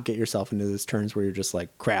ahead and not get yourself into those turns where you're just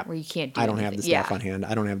like, crap, where you can't do I don't have the staff Yeah. on hand.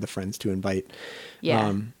 I don't have the friends to invite.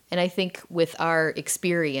 Yeah. And I think with our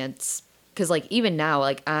experience, because like even now,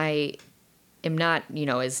 like I am not,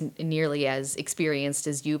 as nearly as experienced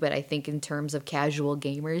as you, but I think in terms of casual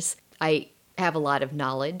gamers, I have a lot of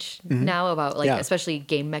knowledge now about especially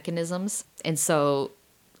game mechanisms. And so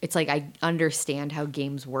it's like I understand how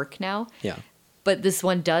games work now. Yeah. But this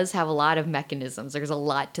one does have a lot of mechanisms. There's a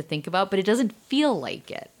lot to think about, but it doesn't feel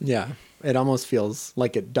like it. Yeah. It almost feels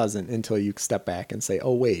like it doesn't until you step back and say,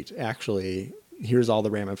 oh, wait, actually, here's all the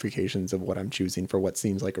ramifications of what I'm choosing for what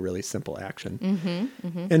seems like a really simple action.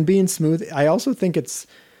 And being smooth, I also think it's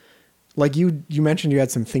like you mentioned you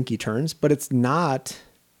had some thinky turns, but it's not,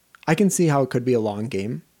 I can see how it could be a long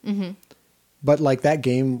game. Mm-hmm. But like that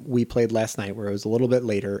game we played last night where it was a little bit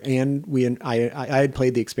later, and I had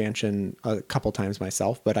played the expansion a couple times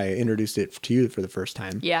myself, but I introduced it to you for the first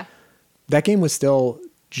time. Yeah. That game was still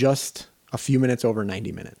just a few minutes over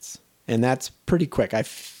 90 minutes. And that's pretty quick. I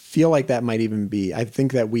feel like that might even be, I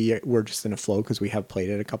think that we're just in a flow because we have played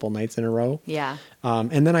it a couple nights in a row. Yeah.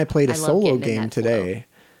 And then I played a solo game today, flow.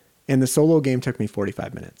 And the solo game took me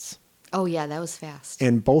 45 minutes. Oh yeah, that was fast.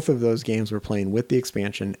 And both of those games were playing with the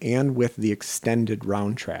expansion and with the extended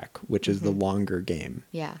round track, which is the longer game.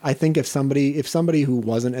 Yeah. I think if somebody who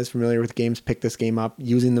wasn't as familiar with games picked this game up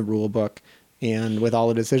using the rule book and with all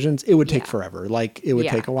the decisions, it would take forever. Like it would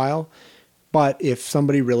take a while. But if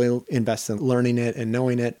somebody really invests in learning it and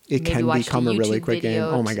knowing it, it can become a really quick game.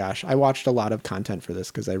 Oh my gosh. I watched a lot of content for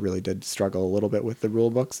this because I really did struggle a little bit with the rule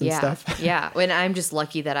books and stuff. Yeah. And I'm just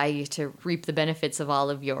lucky that I get to reap the benefits of all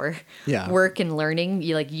of your work and learning.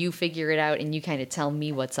 You figure it out and you kind of tell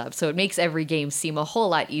me what's up. So it makes every game seem a whole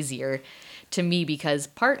lot easier to me because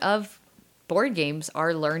part of board games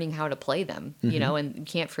are learning how to play them, and you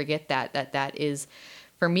can't forget that is...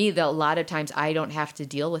 For me, though, a lot of times I don't have to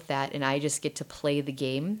deal with that and I just get to play the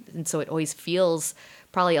game. And so it always feels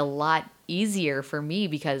probably a lot easier for me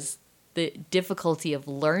because the difficulty of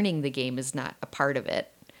learning the game is not a part of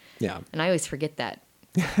it. Yeah. And I always forget that.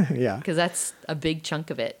 Yeah. Because that's a big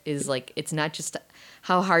chunk of it is like, it's not just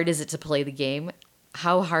how hard is it to play the game?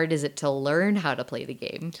 How hard is it to learn how to play the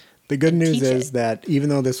game? The good news is that even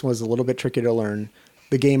though this was a little bit tricky to learn,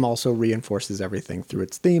 the game also reinforces everything through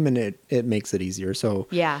its theme and it makes it easier. So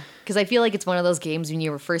yeah, because I feel like it's one of those games when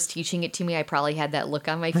you were first teaching it to me, I probably had that look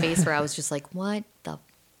on my face where I was just like, what the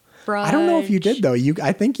fudge? I don't know if you did though.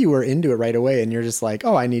 I think you were into it right away and you're just like,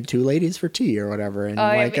 oh, I need 2 ladies for tea or whatever. And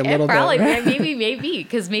like a little probably, bit. maybe,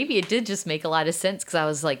 because maybe it did just make a lot of sense because I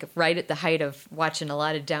was like right at the height of watching a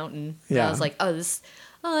lot of Downton. And I was like,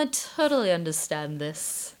 I totally understand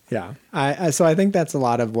this. Yeah. So I think that's a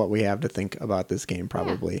lot of what we have to think about this game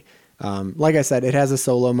probably. Yeah. Like I said, it has a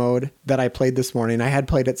solo mode that I played this morning. I had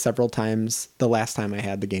played it several times the last time I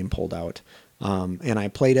had the game pulled out. And I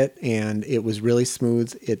played it and it was really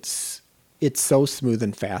smooth. It's so smooth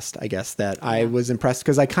and fast, I guess, that I was impressed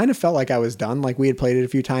because I kind of felt like I was done. Like we had played it a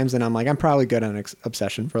few times and I'm like, I'm probably good on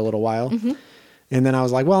Obsession for a little while. Mm-hmm. And then I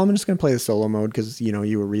was like, well, I'm just going to play the solo mode because,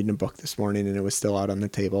 you were reading a book this morning and it was still out on the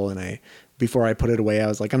table. And before I put it away, I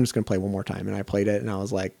was like, I'm just going to play one more time. And I played it and I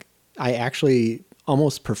was like, I actually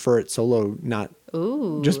almost prefer it solo,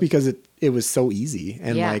 just because it was so easy.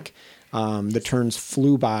 And the turns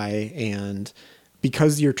flew by and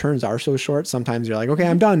because your turns are so short, sometimes you're like, okay,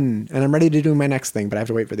 I'm done and I'm ready to do my next thing, but I have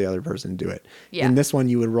to wait for the other person to do it. Yeah. In this one,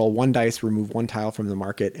 you would roll 1 dice, remove 1 tile from the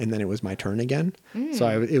market, and then it was my turn again.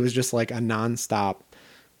 So it was just like a nonstop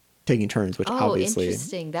taking turns, which obviously... Oh,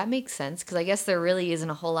 interesting. That makes sense, because I guess there really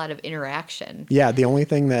isn't a whole lot of interaction. Yeah, the only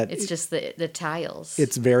thing that... It's just the tiles.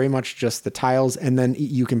 It's very much just the tiles, and then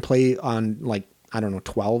you can play on,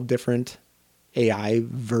 12 different AI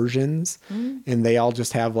versions, and they all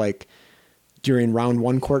just have, during round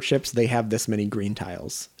 1 courtships, they have this many green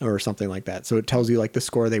tiles or something like that. So it tells you, the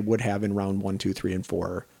score they would have in round 1, 2, 3, and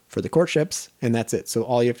 4 for the courtships, and that's it. So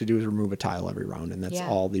all you have to do is remove a tile every round, and that's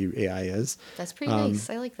all the AI is. That's pretty nice.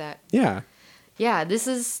 I like that. Yeah. Yeah, this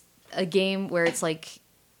is a game where it's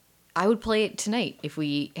I would play it tonight if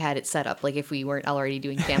we had it set up, if we weren't already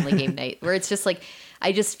doing family game night, where it's just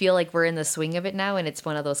I just feel like we're in the swing of it now, and it's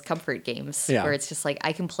one of those comfort games where it's just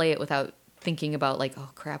I can play it without thinking about oh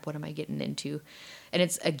crap, what am I getting into? And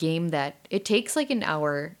it's a game that it takes an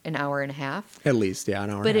hour and a half. At least, yeah, an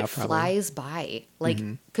hour and a half. But it flies by.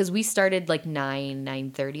 Because we started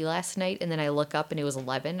 9:30 last night, and then I look up and it was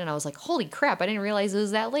 11, and I was like, holy crap, I didn't realize it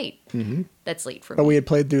was that late. Mm-hmm. That's late for me. But we had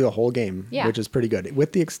played through the whole game, which is pretty good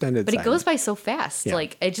with the extended But side. it goes by so fast. Yeah.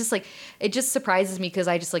 It just surprises me because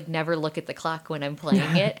I just never look at the clock when I'm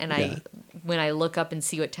playing it, and when I look up and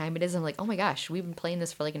see what time it is, I'm like, oh my gosh, we've been playing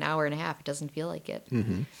this for an hour and a half. It doesn't feel like it.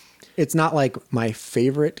 Mm-hmm. It's not my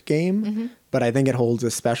favorite game, but I think it holds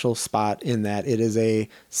a special spot in that it is a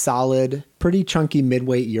solid, pretty chunky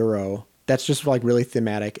midweight Euro that's just really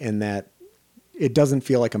thematic and that it doesn't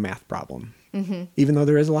feel like a math problem. Mm-hmm. Even though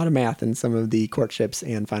there is a lot of math in some of the courtships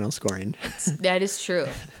and final scoring. That is true,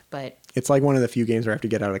 but... It's one of the few games where I have to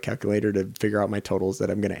get out a calculator to figure out my totals that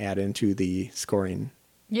I'm going to add into the scoring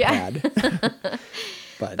pad.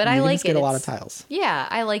 But I like it. Get a lot of tiles. Yeah,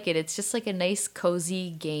 I like it. It's just a nice,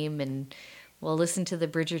 cozy game, and we'll listen to the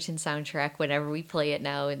Bridgerton soundtrack whenever we play it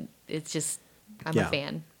now, and it's just, I'm a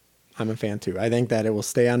fan. I'm a fan too. I think that it will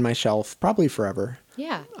stay on my shelf probably forever.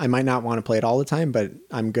 Yeah. I might not want to play it all the time, but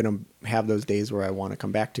I'm going to have those days where I want to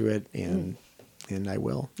come back to it, and I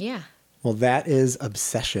will. Yeah. Well, that is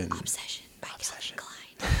Obsession. Obsession by Obsession.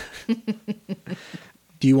 Calvin Klein.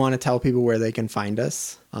 Do you want to tell people where they can find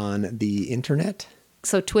us on the internet?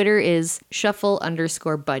 So Twitter is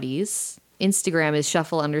shuffle_buddies. Instagram is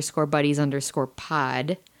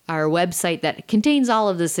shuffle_buddies_pod. Our website that contains all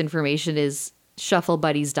of this information is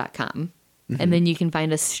shufflebuddies.com. And then you can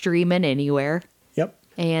find us streaming anywhere. Yep.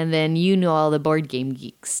 And then you know all the Board Game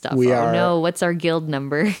Geek stuff. We oh are- no, what's our guild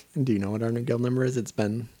number? Do you know what our new guild number is? It's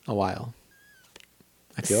been a while.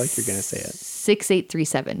 I feel like you're going to say it.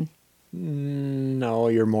 6837. No,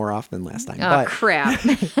 you're more off than last time. Oh, crap.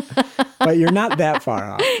 But you're not that far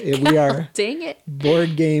off. We are Dang it.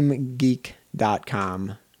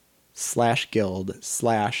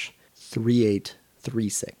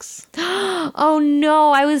 boardgamegeek.com/guild/3836. Oh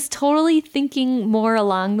no, I was totally thinking more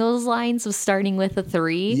along those lines of starting with a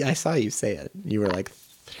 3. Yeah, I saw you say it. You were like,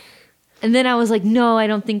 And then I was like, no, I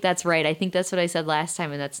don't think that's right. I think that's what I said last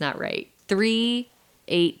time, and that's not right.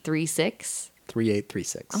 3836.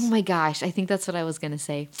 3836. Oh my gosh, I think that's what I was going to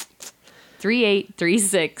say.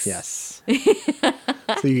 3836. Yes.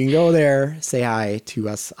 So you can go there, say hi to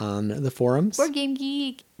us on the forums. Board Game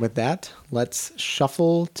Geek. With that, let's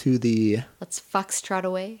shuffle to the Let's foxtrot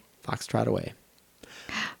away. Foxtrot away.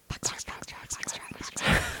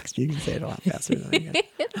 You can say it a lot faster than I can.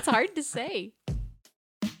 It's hard to say.